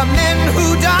the men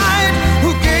who died,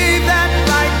 who gave that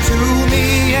right to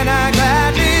me. And I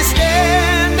gladly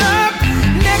stand up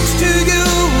next to you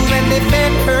and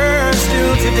defend her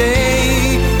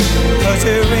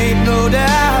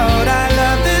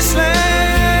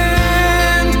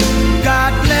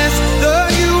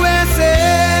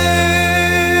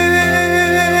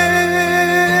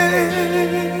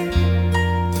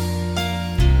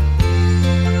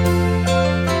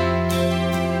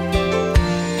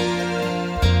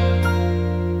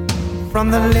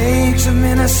From the lakes of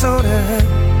Minnesota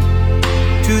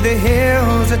to the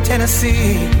hills of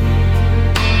Tennessee,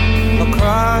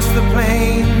 across the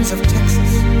plains of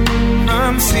Texas,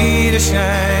 from sea to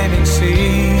shining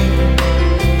sea,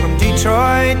 from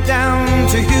Detroit down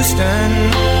to Houston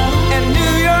and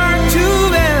New York to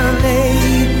LA,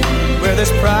 where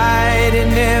there's pride in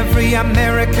every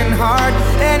American heart,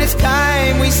 and it's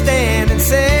time we stand and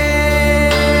say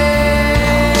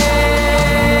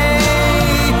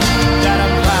that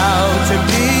I'm proud to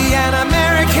be an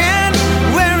American,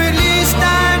 where at least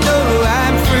I know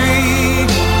I'm free,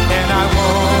 and I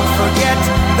won't forget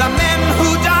the men who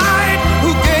died,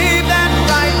 who gave that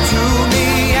right to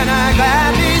me, and I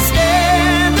gladly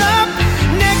stand up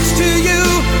next to you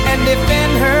and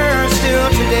defend her still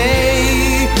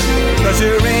today, 'cause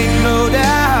there ain't no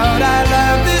doubt I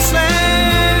love this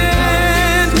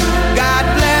land. God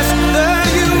bless the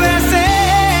USA.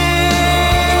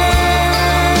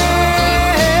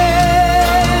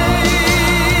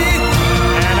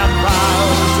 And I'm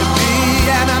proud to be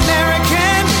an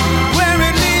American, where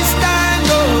at least I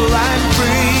know I'm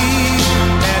free,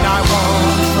 and I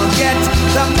won't forget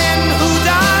the men who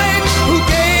died, who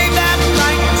gave that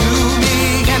right to me,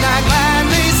 and I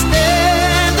gladly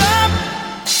stand up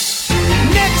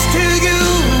next to you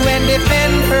and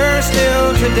defend her still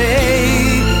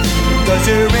today, 'cause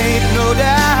there ain't no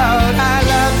doubt I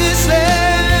love this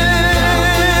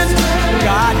land.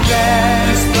 God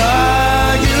bless the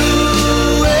USA.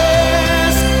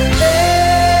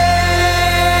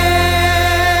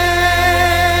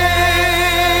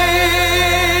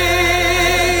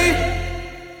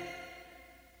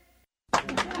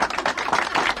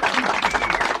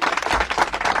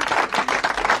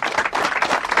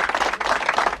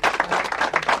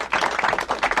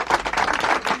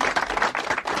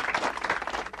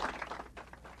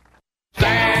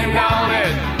 Stand on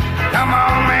it. Come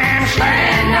on, man,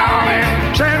 stand on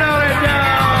it. Stand on it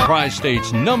now.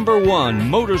 Tri-State's #1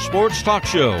 motorsports talk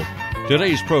show.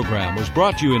 Today's program was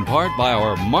brought to you in part by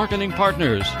our marketing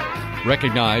partners.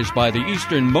 Recognized by the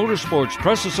Eastern Motorsports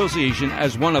Press Association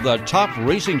as one of the top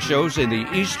racing shows in the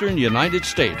eastern United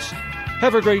States.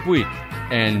 Have a great week,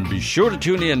 and be sure to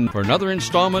tune in for another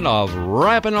installment of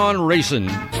Rappin' on Racin'.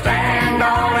 Stand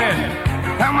on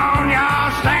it. Come on.